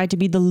is to try to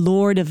be the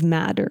Lord of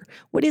matter.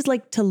 What is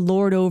like to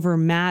lord over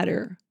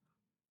matter?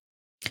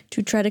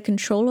 To try to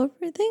control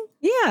everything?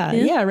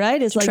 Yeah,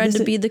 right? It's like trying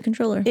to be the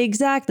controller.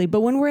 Exactly.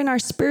 But when we're in our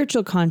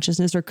spiritual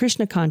consciousness or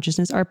Krishna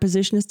consciousness, our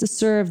position is to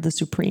serve the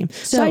Supreme.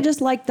 So I just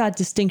like that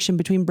distinction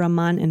between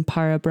Brahman and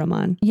Para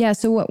Brahman. Yeah.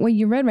 So what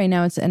you read right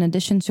now, it's in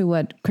addition to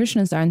what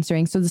Krishna's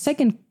answering. So the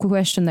second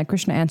question that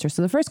Krishna answered.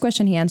 So the first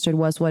question he answered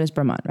was, what is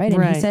Brahman? Right.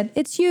 And he said,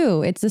 it's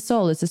you. It's the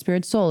soul. It's the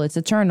spirit soul. It's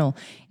eternal.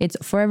 It's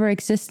forever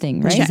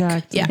existing. Right.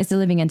 Exactly. Yeah. It's the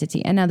living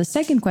entity. And now the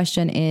second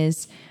question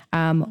is,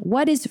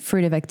 what is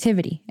fruitive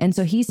activity? And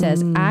so he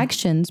says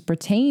actions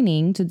pertaining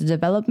to the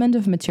development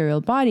of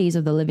material bodies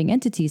of the living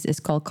entities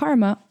is called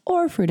karma,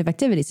 or fruitive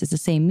activities. It's the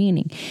same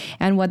meaning.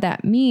 And what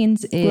that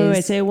means is...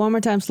 Wait, say it one more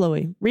time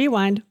slowly.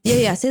 Rewind.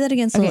 Yeah, say that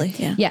again slowly.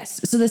 Okay. Yeah.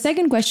 Yes. So the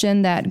second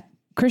question that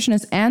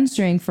Krishna's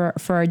answering for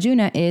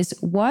Arjuna is,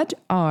 what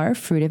are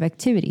fruitive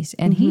activities?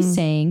 And he's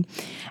saying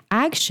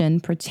action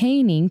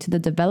pertaining to the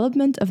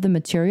development of the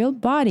material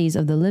bodies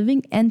of the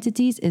living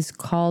entities is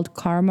called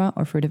karma,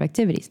 or fruitive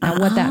activities. Now,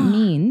 what that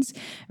means,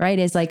 right,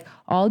 is like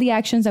all the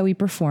actions that we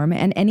perform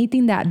and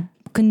anything that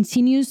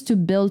continues to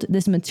build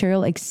this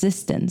material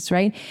existence,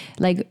 right?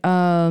 Like,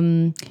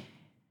 how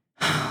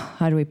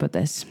do we put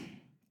this?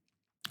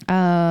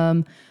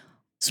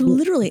 So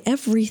literally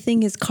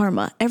everything is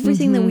karma.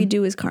 Everything that we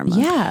do is karma.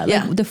 Yeah.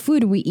 Like the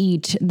food we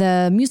eat,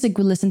 the music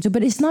we listen to,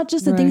 but it's not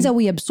just the things that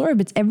we absorb.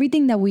 It's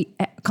everything that we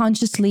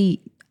consciously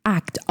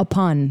act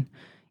upon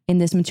in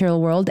this material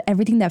world,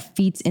 everything that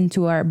feeds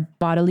into our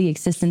bodily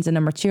existence and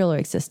our material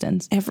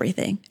existence.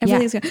 Everything.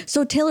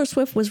 So Taylor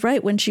Swift was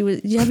right when she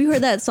was, have you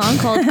heard that song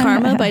called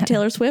Karma by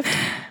Taylor Swift?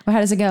 Well, how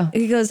does it go?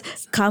 He goes,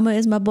 karma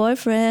is my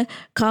boyfriend.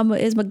 Karma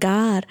is my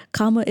God.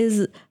 Karma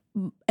is,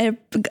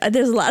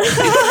 there's a lot of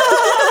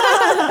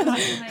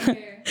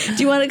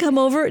Do you want to come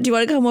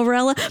over?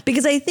 Ella?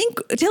 Because I think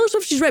Taylor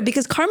Swift, she's right,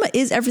 because karma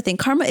is everything.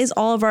 Karma is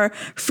all of our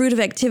fruit of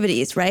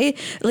activities, right?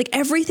 Like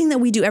everything that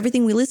we do,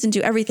 everything we listen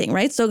to, everything,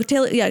 right? So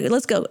Taylor,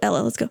 let's go.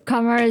 Ella, let's go.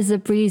 Karma is a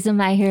breeze in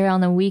my hair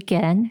on the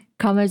weekend.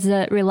 Karma is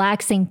a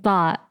relaxing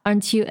thought.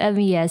 Aren't you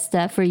envious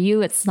that for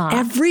you it's not?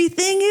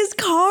 Everything is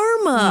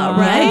karma,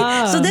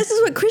 right? So this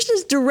is what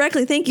Krishna's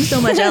directly. Thank you so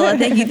much, Ella.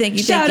 Thank you.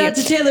 Shout out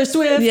to Taylor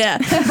Swift. Yeah,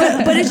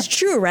 but it's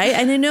true, right?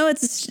 And I know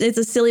it's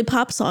a silly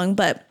pop song,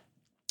 but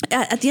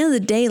at the end of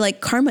the day, like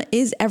karma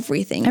is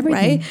everything.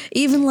 Right?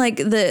 Even like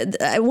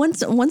once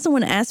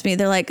someone asked me,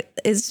 they're like,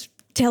 is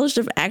Taylor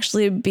Swift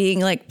actually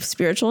being like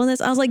spiritual in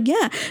this? I was like,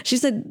 yeah. She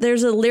said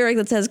there's a lyric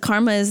that says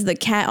karma is the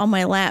cat on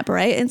my lap,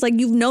 right? And it's like,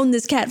 you've known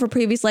this cat for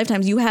previous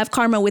lifetimes. You have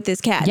karma with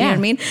this cat. You know what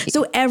I mean?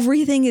 So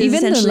everything is even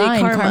essentially the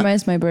line, karma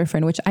is my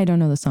boyfriend, which I don't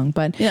know the song,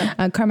 but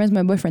karma is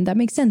my boyfriend. That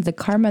makes sense. The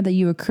karma that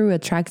you accrue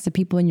attracts the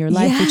people in your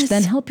life, which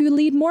then help you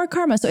lead more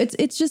karma. So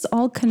it's just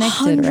all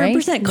connected,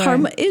 100%, right?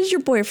 Karma is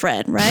your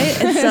boyfriend, right?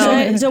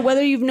 And so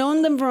whether you've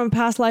known them from a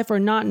past life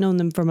or not known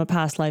them from a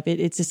past life,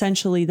 it's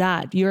essentially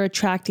that you're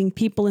attracting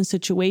people and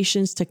situations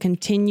to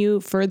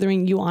continue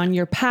furthering you on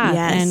your path.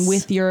 And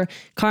with your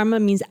karma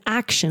means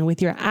action.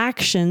 With your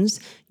actions,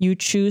 you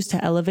choose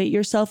to elevate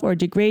yourself or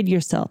degrade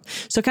yourself.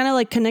 So kind of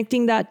like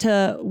connecting that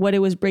to what it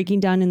was breaking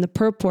down in the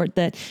purport,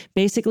 that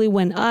basically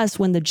when the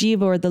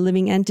jiva or the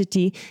living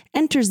entity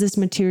enters this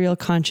material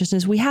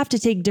consciousness, we have to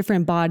take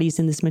different bodies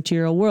in this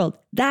material world.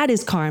 That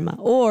is karma,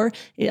 or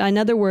in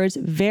other words,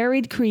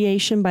 varied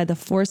creation by the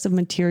force of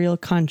material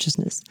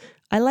consciousness.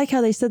 I like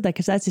how they said that,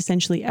 because that's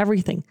essentially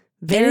everything.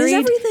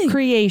 Varied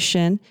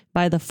creation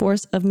by the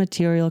force of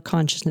material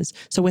consciousness.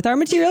 So with our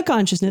material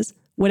consciousness,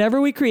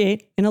 whatever we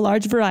create in a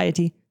large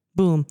variety,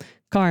 boom,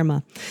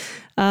 karma.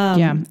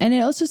 And it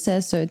also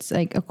says, so it's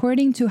like,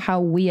 according to how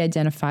we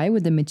identify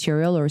with the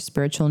material or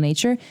spiritual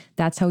nature,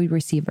 that's how we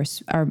receive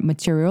our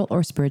material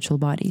or spiritual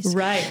bodies.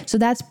 Right. So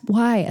that's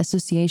why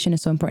association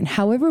is so important.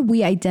 However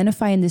we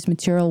identify in this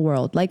material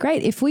world, like,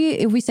 right, if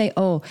we say,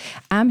 oh,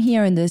 I'm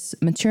here in this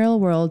material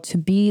world to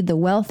be the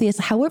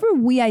wealthiest, however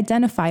we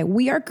identify,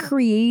 we are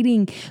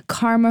creating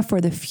karma for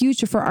the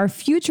future, for our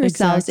future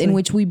selves, in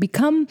which we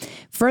become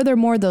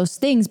furthermore those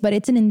things, but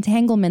it's an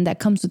entanglement that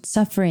comes with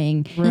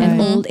suffering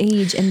and old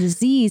age and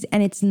disease.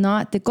 And it's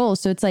not the goal.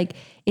 So it's like,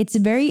 it's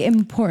very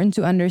important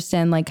to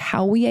understand like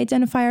how we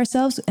identify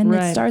ourselves. And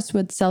it starts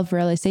with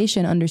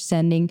self-realization,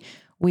 understanding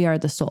we are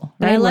the soul.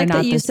 Right? I like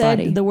that you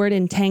said the word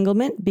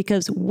entanglement,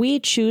 because we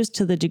choose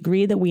to the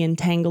degree that we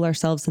entangle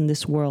ourselves in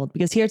this world.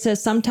 Because here it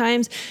says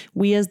sometimes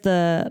we as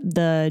the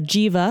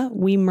jiva,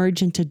 we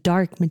merge into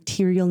dark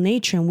material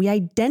nature and we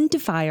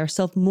identify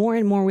ourselves more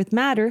and more with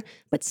matter.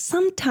 But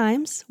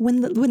sometimes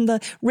when the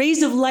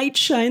rays of light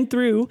shine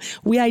through,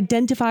 we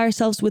identify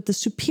ourselves with the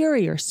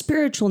superior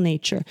spiritual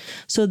nature.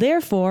 So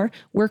therefore,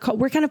 we're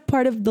kind of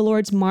part of the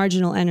Lord's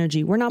marginal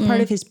energy. We're not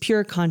part of his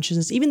pure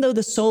consciousness, even though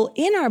the soul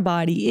in our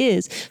body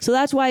is. So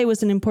that's why it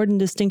was an important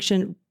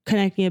distinction,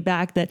 connecting it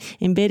back, that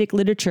in Vedic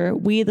literature,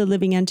 we, the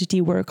living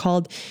entity, were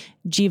called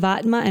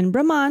Jivatma and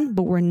Brahman,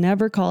 but we're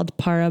never called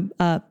Para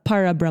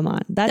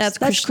Brahman. That's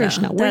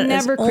Krishna. We're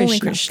never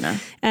Krishna.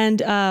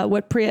 And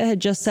what Priya had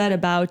just said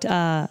about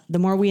the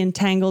more we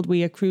entangled,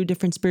 we accrue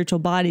different spiritual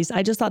bodies.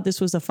 I just thought this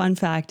was a fun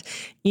fact.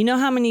 You know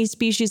how many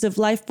species of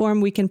life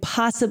form we can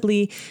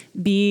possibly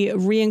be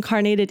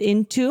reincarnated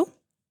into?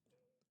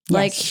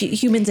 Like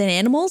humans and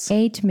animals?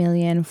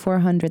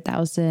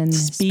 8,400,000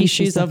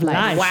 species of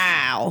life.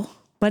 Wow.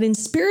 But in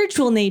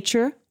spiritual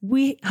nature,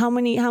 how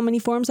many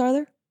forms are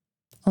there?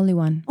 Only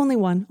one. Only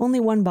one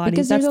body.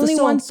 Because there's only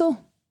one soul.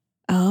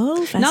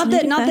 Oh, not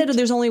that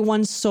there's only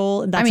one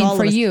soul. That's all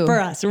for you, for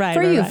us, right?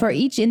 For you, for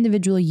each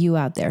individual you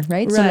out there,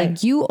 right? So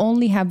like you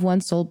only have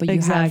one soul, but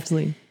you have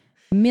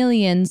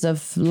millions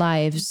of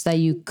lives that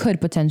you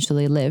could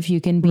potentially live. You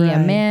can be a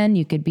man,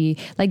 you could be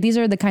like, these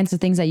are the kinds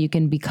of things that you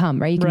can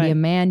become, right? You can be a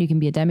man, you can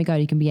be a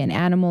demigod, you can be an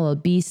animal, a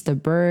beast, a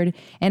bird.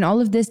 And all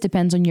of this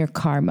depends on your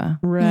karma,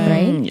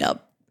 right?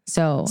 Yep.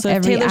 So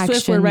if Taylor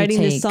Swift were writing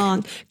this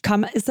song,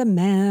 karma is a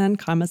man,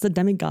 karma is a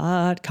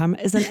demigod, karma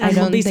is an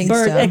animal, beast,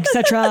 bird,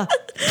 etc.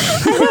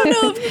 I don't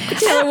know if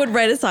Taylor would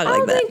write a song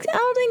like that. I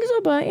don't think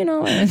so, but you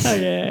know.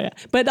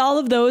 But all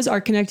of those are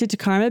connected to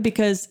karma,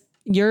 because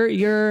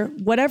your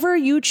whatever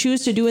you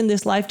choose to do in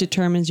this life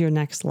determines your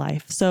next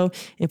life. So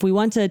if we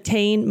want to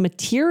attain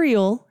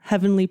material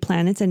heavenly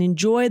planets and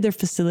enjoy their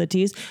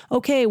facilities,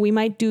 okay, we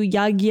might do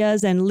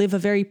yagyas and live a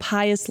very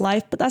pious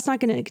life, but that's not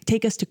going to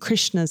take us to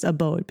Krishna's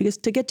abode, because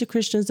to get to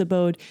Krishna's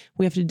abode,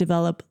 we have to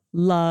develop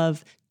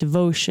love,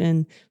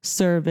 devotion,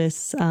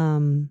 service,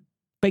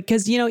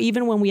 because, you know,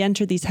 even when we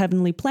enter these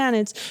heavenly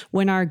planets,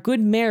 when our good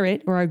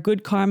merit or our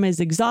good karma is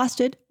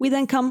exhausted, we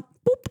then come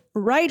boop,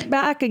 right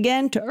back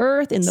again to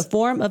earth in the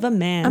form of a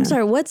man. I'm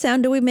sorry, what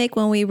sound do we make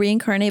when we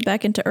reincarnate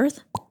back into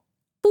earth?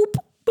 Boop,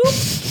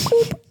 boop,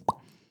 boop.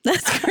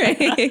 That's great.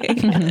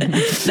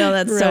 No,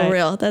 that's so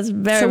real. That's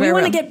very, so we very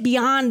want real. to get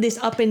beyond this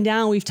up and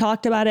down. We've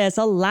talked about it as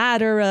a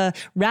ladder, a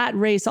rat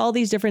race, all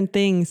these different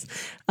things.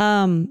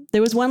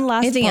 There was one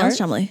last Anything part. else,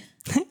 Shamli?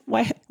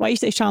 Why you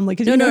say Shamli?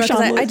 Because No, you know no, because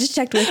Shamli. I just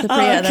checked with the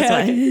Priya. That's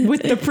why. Okay.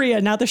 With the Priya.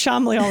 Now the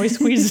Shamli always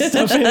squeezes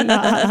stuff in.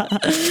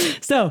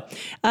 So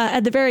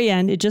at the very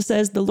end, it just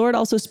says, the Lord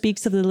also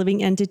speaks of the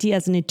living entity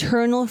as an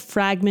eternal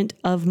fragment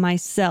of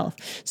myself.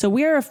 So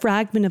we are a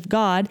fragment of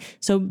God.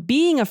 So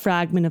being a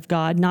fragment of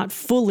God, not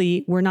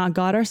fully, we're not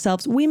God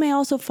ourselves, we may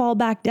also fall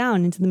back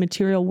down into the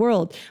material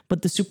world.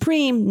 But the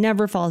Supreme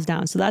never falls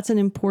down. So that's an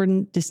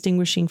important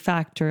distinguishing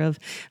factor of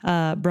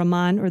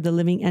Brahman, or the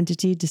living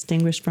entity,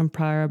 distinguished from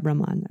Para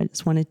Brahman. I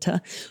just wanted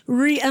to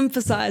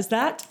re-emphasize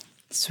that.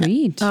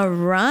 Sweet. All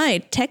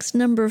right. Text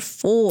number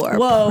 4.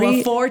 Whoa,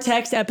 a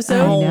 4-text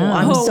episode? Oh,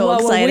 I'm so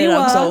excited.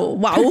 I'm so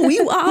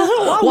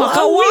waka.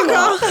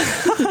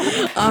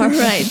 All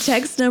right.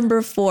 Text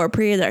number 4.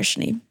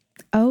 Priyadarshini.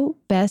 Oh,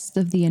 best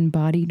of the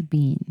embodied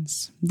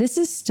beings. This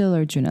is still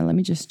Arjuna. Let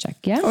me just check.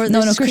 Yeah. Or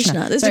this is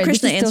Krishna. This is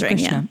Krishna still answering.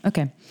 Krishna. Yeah.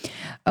 Okay.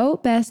 Oh,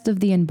 best of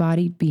the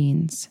embodied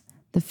beings.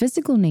 The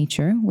physical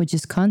nature, which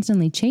is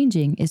constantly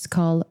changing, is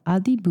called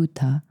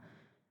Adibhuta,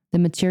 the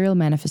material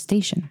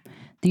manifestation.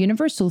 The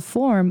universal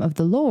form of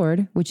the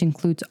Lord, which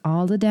includes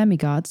all the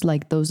demigods,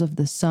 like those of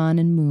the sun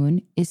and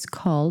moon, is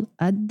called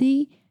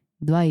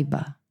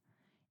Adidvaiva.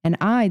 And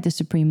I, the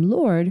Supreme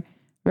Lord,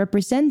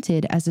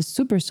 represented as a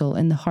supersoul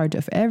in the heart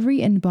of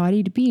every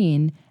embodied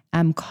being,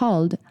 am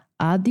called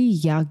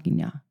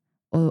Adiyagna,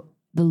 or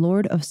the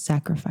Lord of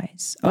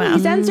Sacrifice. Oh,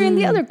 he's answering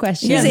the other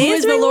question. Yeah, who is the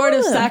answering Lord of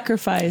all of them.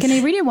 Sacrifice? Can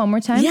I read it one more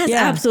time? Yes,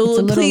 Yeah.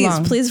 absolutely. It's a little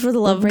long. Please, for the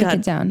love of break God.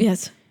 it down.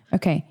 Yes.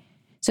 Okay.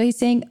 So he's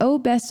saying, oh,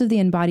 best of the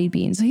embodied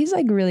beings. So he's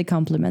like really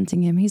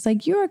complimenting him. He's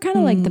like, you are kind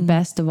of like the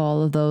best of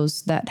all of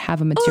those that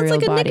have a Oh, material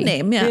it's like body. a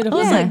nickname. Yeah. Beautiful.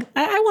 I was Yeah. like,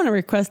 I want to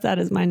request that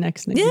as my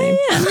next nickname.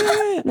 yeah.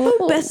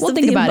 Best we'll of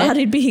think the about it.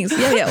 embodied beings.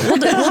 Yeah. We'll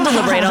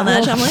deliberate on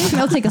that, Shamli.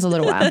 It'll take us a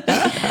little while.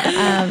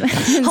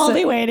 I'll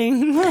be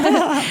waiting.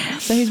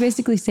 So he's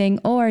basically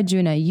saying, oh,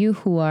 Arjuna, you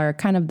who are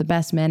kind of the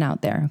best men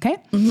out there, okay?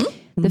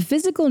 The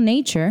physical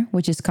nature,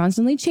 which is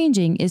constantly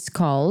changing, is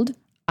called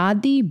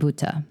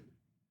Adibhuta.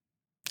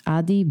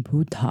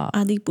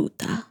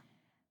 Adibhuta.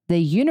 The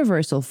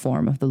universal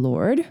form of the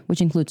Lord,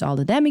 which includes all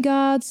the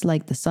demigods,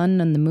 like the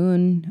sun and the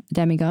moon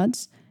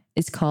demigods,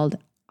 is called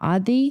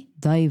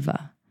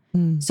Adidaiva.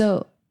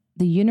 So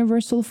the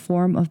universal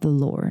form of the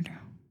Lord,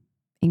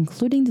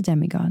 including the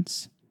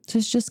demigods. So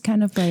it's just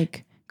kind of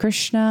like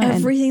Krishna.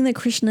 Everything that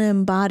Krishna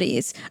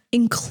embodies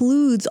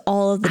includes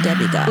all of the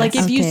demigods. Like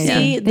if you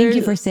see, Thank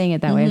you for saying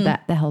it that way.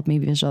 That helped me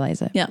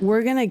visualize it. Yeah.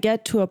 we're going to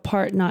get to a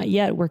part, not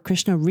yet, where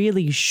Krishna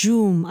really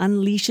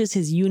unleashes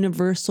his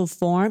universal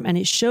form, and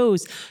it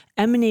shows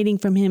emanating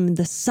from him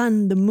the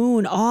sun, the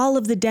moon, all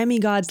of the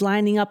demigods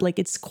lining up. Like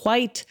it's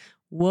quite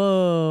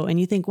whoa. And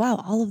you think,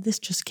 wow, all of this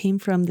just came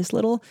from this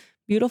little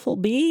beautiful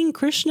being,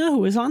 Krishna, who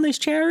was on this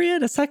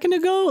chariot a second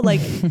ago. Like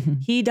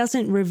he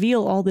doesn't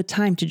reveal all the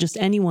time to just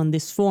anyone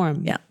this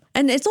form. Yeah.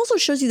 And it also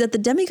shows you that the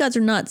demigods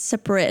are not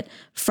separate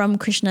from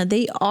Krishna.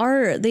 They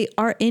are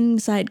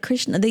inside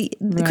Krishna.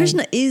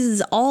 Krishna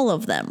is all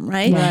of them,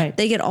 right? Right.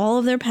 They get all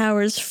of their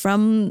powers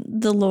from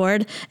the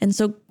Lord. And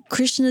so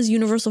Krishna's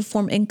universal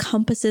form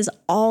encompasses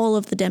all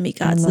of the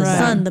demigods, the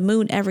sun, the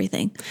moon,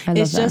 everything. I love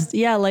It's that. just,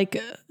 yeah, like,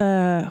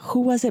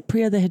 who was it,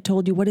 Priya, that had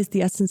told you, what is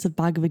the essence of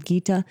Bhagavad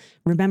Gita?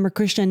 Remember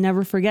Krishna and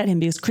never forget him,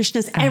 because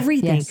Krishna's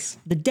everything. yes.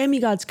 The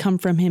demigods come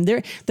from him.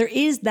 There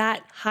is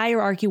that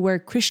hierarchy where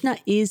Krishna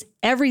is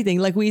everything.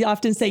 Like we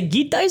often say,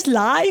 Gita is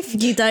life.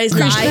 Gita is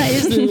Krishna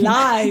life. is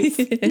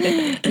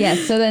life.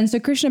 Yes. So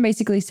Krishna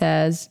basically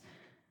says,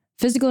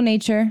 physical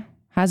nature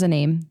has a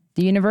name.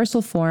 The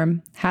universal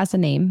form has a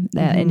name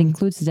that it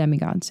includes the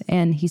demigods.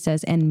 And he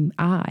says, and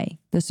I,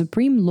 the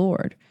Supreme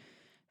Lord,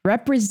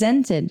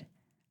 represented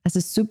as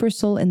a super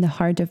soul in the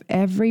heart of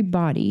every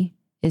body,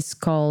 is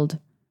called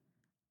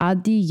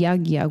Adi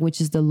Yagya,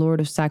 which is the Lord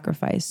of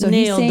Sacrifice. So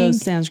Nailed he's saying,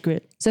 those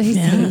Sanskrit. so he's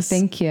Yes.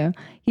 thank you.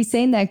 He's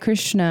saying that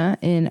Krishna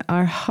in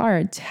our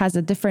heart has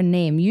a different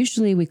name.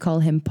 Usually we call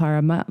him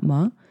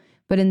Paramatma,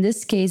 but in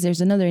this case, there's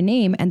another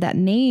name, and that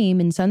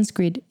name in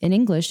Sanskrit, in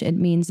English, it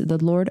means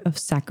the Lord of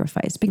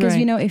Sacrifice. Because,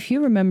 Right. if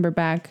you remember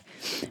back,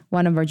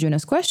 one of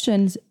Arjuna's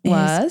questions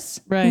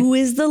was, Right. Who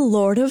is the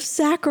Lord of who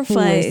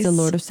Sacrifice? is the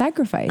Lord of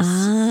Sacrifice?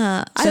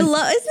 I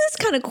love, isn't this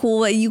kind of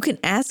cool that you can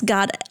ask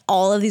God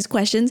all of these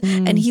questions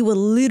and he will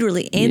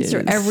literally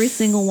answer every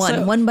single one,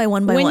 So one by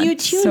one by when one. you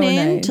tune So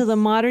in nice. to the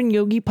Modern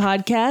Yogi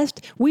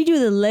podcast, we do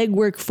the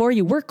legwork for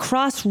you. We're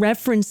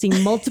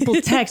cross-referencing multiple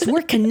texts.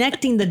 We're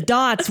connecting the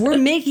dots. We're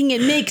making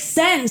it make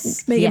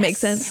sense. Make it Yes. make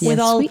sense. Yes, with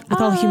all we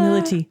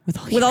humility. With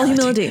all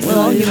humility. With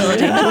all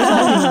humility. With all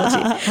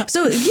humility.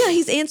 So yeah,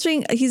 he's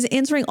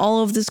answering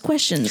all of these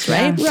questions,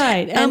 right?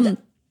 Right. And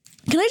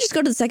Can I just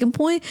go to the second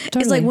point?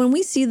 Totally. It's like when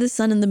we see the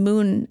sun and the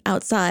moon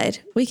outside,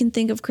 we can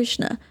think of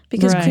Krishna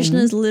because Krishna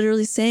is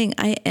literally saying,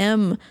 I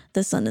am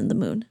the sun and the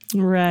moon.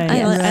 Right.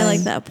 I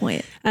like that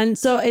point. And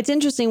so it's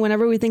interesting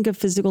whenever we think of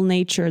physical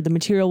nature, the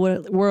material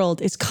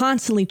world is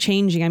constantly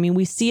changing. I mean,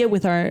 we see it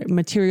with our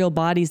material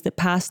bodies that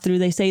pass through,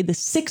 they say, the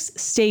 6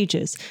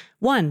 stages.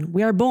 1,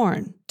 we are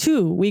born.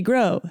 2, we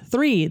grow.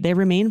 3, they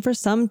remain for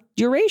some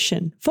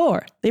duration.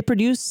 4, they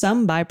produce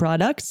some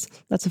byproducts.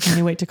 That's a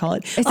funny way to call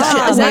it.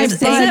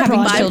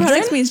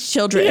 Byproducts means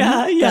children.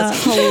 Yeah.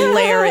 That's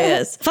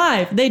hilarious.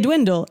 5, they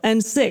dwindle.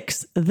 And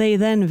 6, they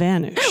then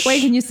vanish.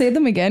 Wait, can you say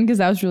them again? Because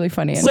that was really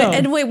funny.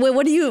 Wait,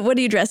 what are you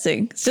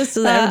addressing? It's just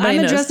so that everybody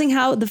I'm knows. addressing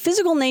how the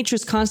physical nature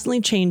is constantly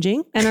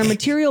changing and our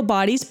material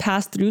bodies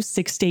pass through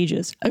 6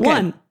 stages. Okay.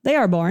 1, they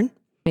are born.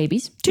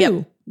 Babies.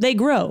 2, they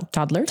grow.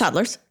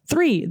 Toddlers.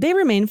 3, they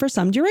remain for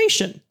some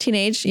duration.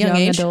 Teenage, young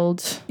age.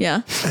 Adult.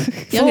 Yeah. 4,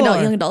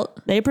 young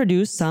adult. they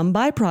produce some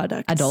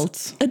byproducts.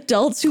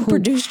 Adults who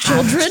produce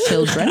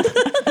children.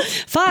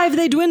 5,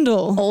 they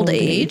dwindle. Old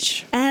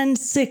age. And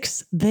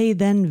 6, they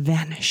then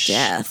vanish.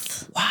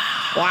 Death.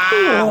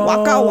 Wow.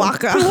 Waka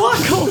waka.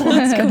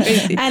 That's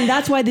crazy. And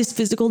that's why this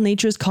physical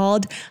nature is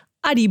called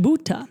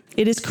Adibhuta.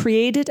 It is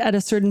created at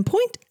a certain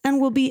point and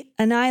will be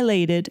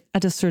annihilated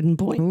at a certain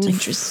point.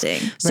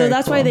 Interesting. So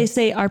that's why they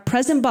say our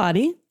present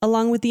body,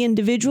 along with the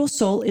individual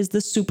soul, is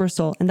the super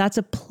soul. And that's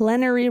a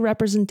plenary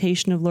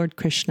representation of Lord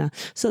Krishna.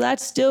 So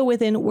that's still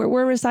within where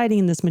we're residing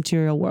in this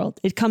material world.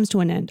 It comes to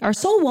an end. Our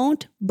soul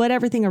won't, but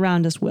everything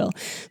around us will.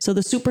 So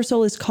the super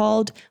soul is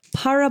called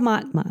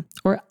Paramatma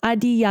or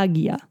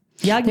Adiyagya.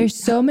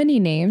 There's so many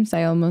names.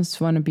 I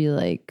almost want to be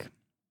like,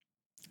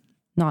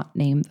 not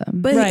name them.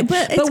 But Right.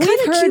 but it's But we've kind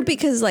of heard- cute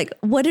because like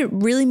what it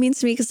really means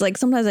to me, because like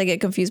sometimes I get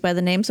confused by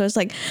the name. So it's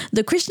like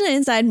the Krishna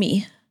inside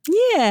me.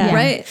 Yeah.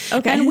 Right?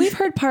 Okay. And we've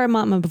heard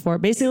Paramatma before.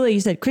 Basically, you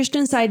said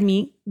Krishna inside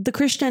me, the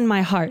Krishna in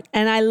my heart.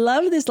 And I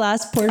love this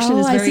last portion.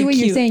 Is I very see what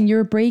cute. you're saying.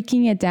 You're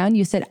breaking it down.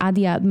 You said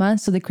Adi Atma,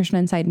 so the Krishna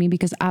inside me,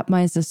 because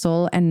Atma is the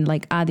soul and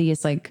like Adi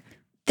is like...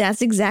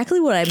 That's exactly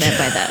what I meant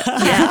by that.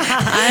 Yeah.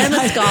 I am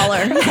a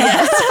scholar.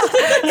 Yes.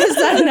 Is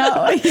that not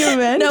what you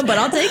meant? No, but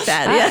I'll take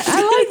that. Yes.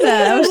 I like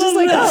that. I was just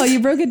like, oh, you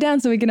broke it down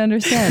so we can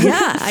understand.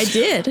 Yeah, I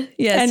did.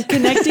 Yes. And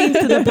connecting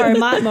to the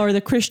Paramatma or the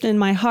Krishna in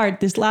my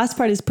heart, this last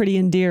part is pretty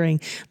endearing.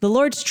 The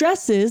Lord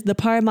stresses the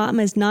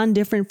Paramatma is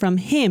non-different from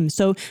him.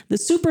 So the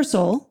super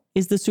soul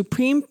is the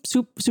supreme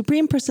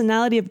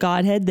personality of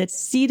Godhead that's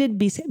seated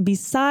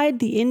beside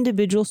the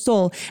individual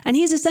soul. And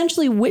he's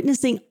essentially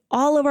witnessing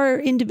all of our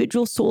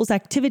individual soul's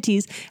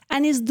activities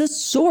and is the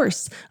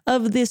source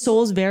of the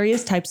soul's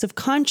various types of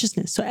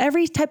consciousness. So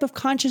every type of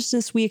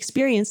consciousness we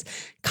experience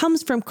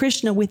comes from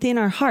Krishna within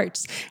our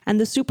hearts. And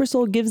the super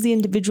soul gives the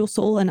individual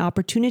soul an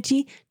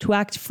opportunity to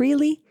act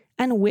freely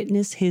and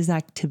witness his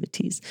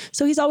activities.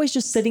 So he's always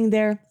just sitting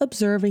there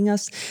observing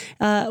us.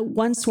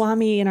 One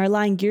Swami in our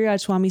line,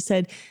 Giriraj Swami,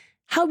 said,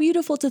 how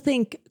beautiful to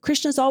think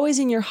Krishna's always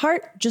in your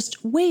heart,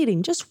 just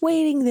waiting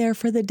there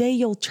for the day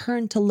you'll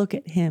turn to look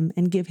at him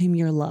and give him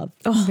your love.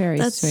 Oh, very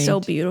That's sweet. so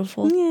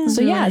beautiful. Yeah.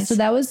 So Really yeah, nice. so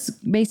that was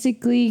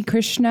basically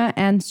Krishna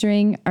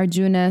answering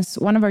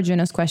one of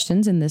Arjuna's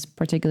questions in this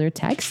particular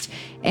text.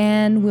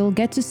 And we'll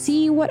get to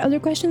see what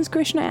other questions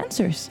Krishna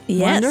answers.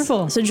 Yes.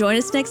 Wonderful. So join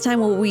us next time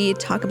when we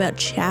talk about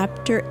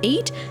chapter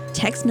 8,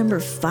 text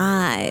number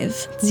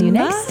 5. See you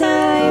next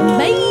time.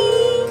 Bye.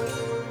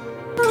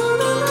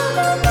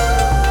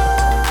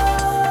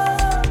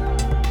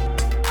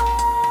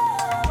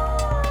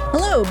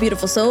 Hello,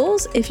 beautiful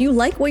souls. If you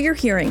like what you're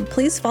hearing,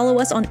 please follow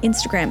us on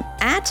Instagram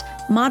at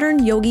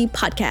Modern Yogi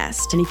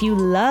Podcast. And if you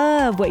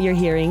love what you're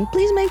hearing,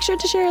 please make sure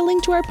to share a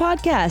link to our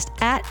podcast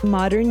at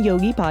Modern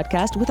Yogi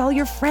Podcast with all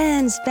your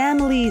friends,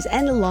 families,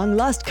 and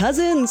long-lost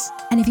cousins.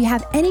 And if you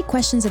have any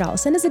questions at all,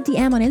 send us a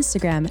DM on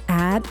Instagram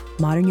at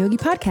Modern Yogi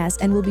Podcast,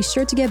 and we'll be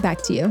sure to get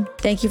back to you.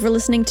 Thank you for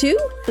listening to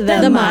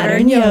The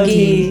Modern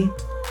Yogi.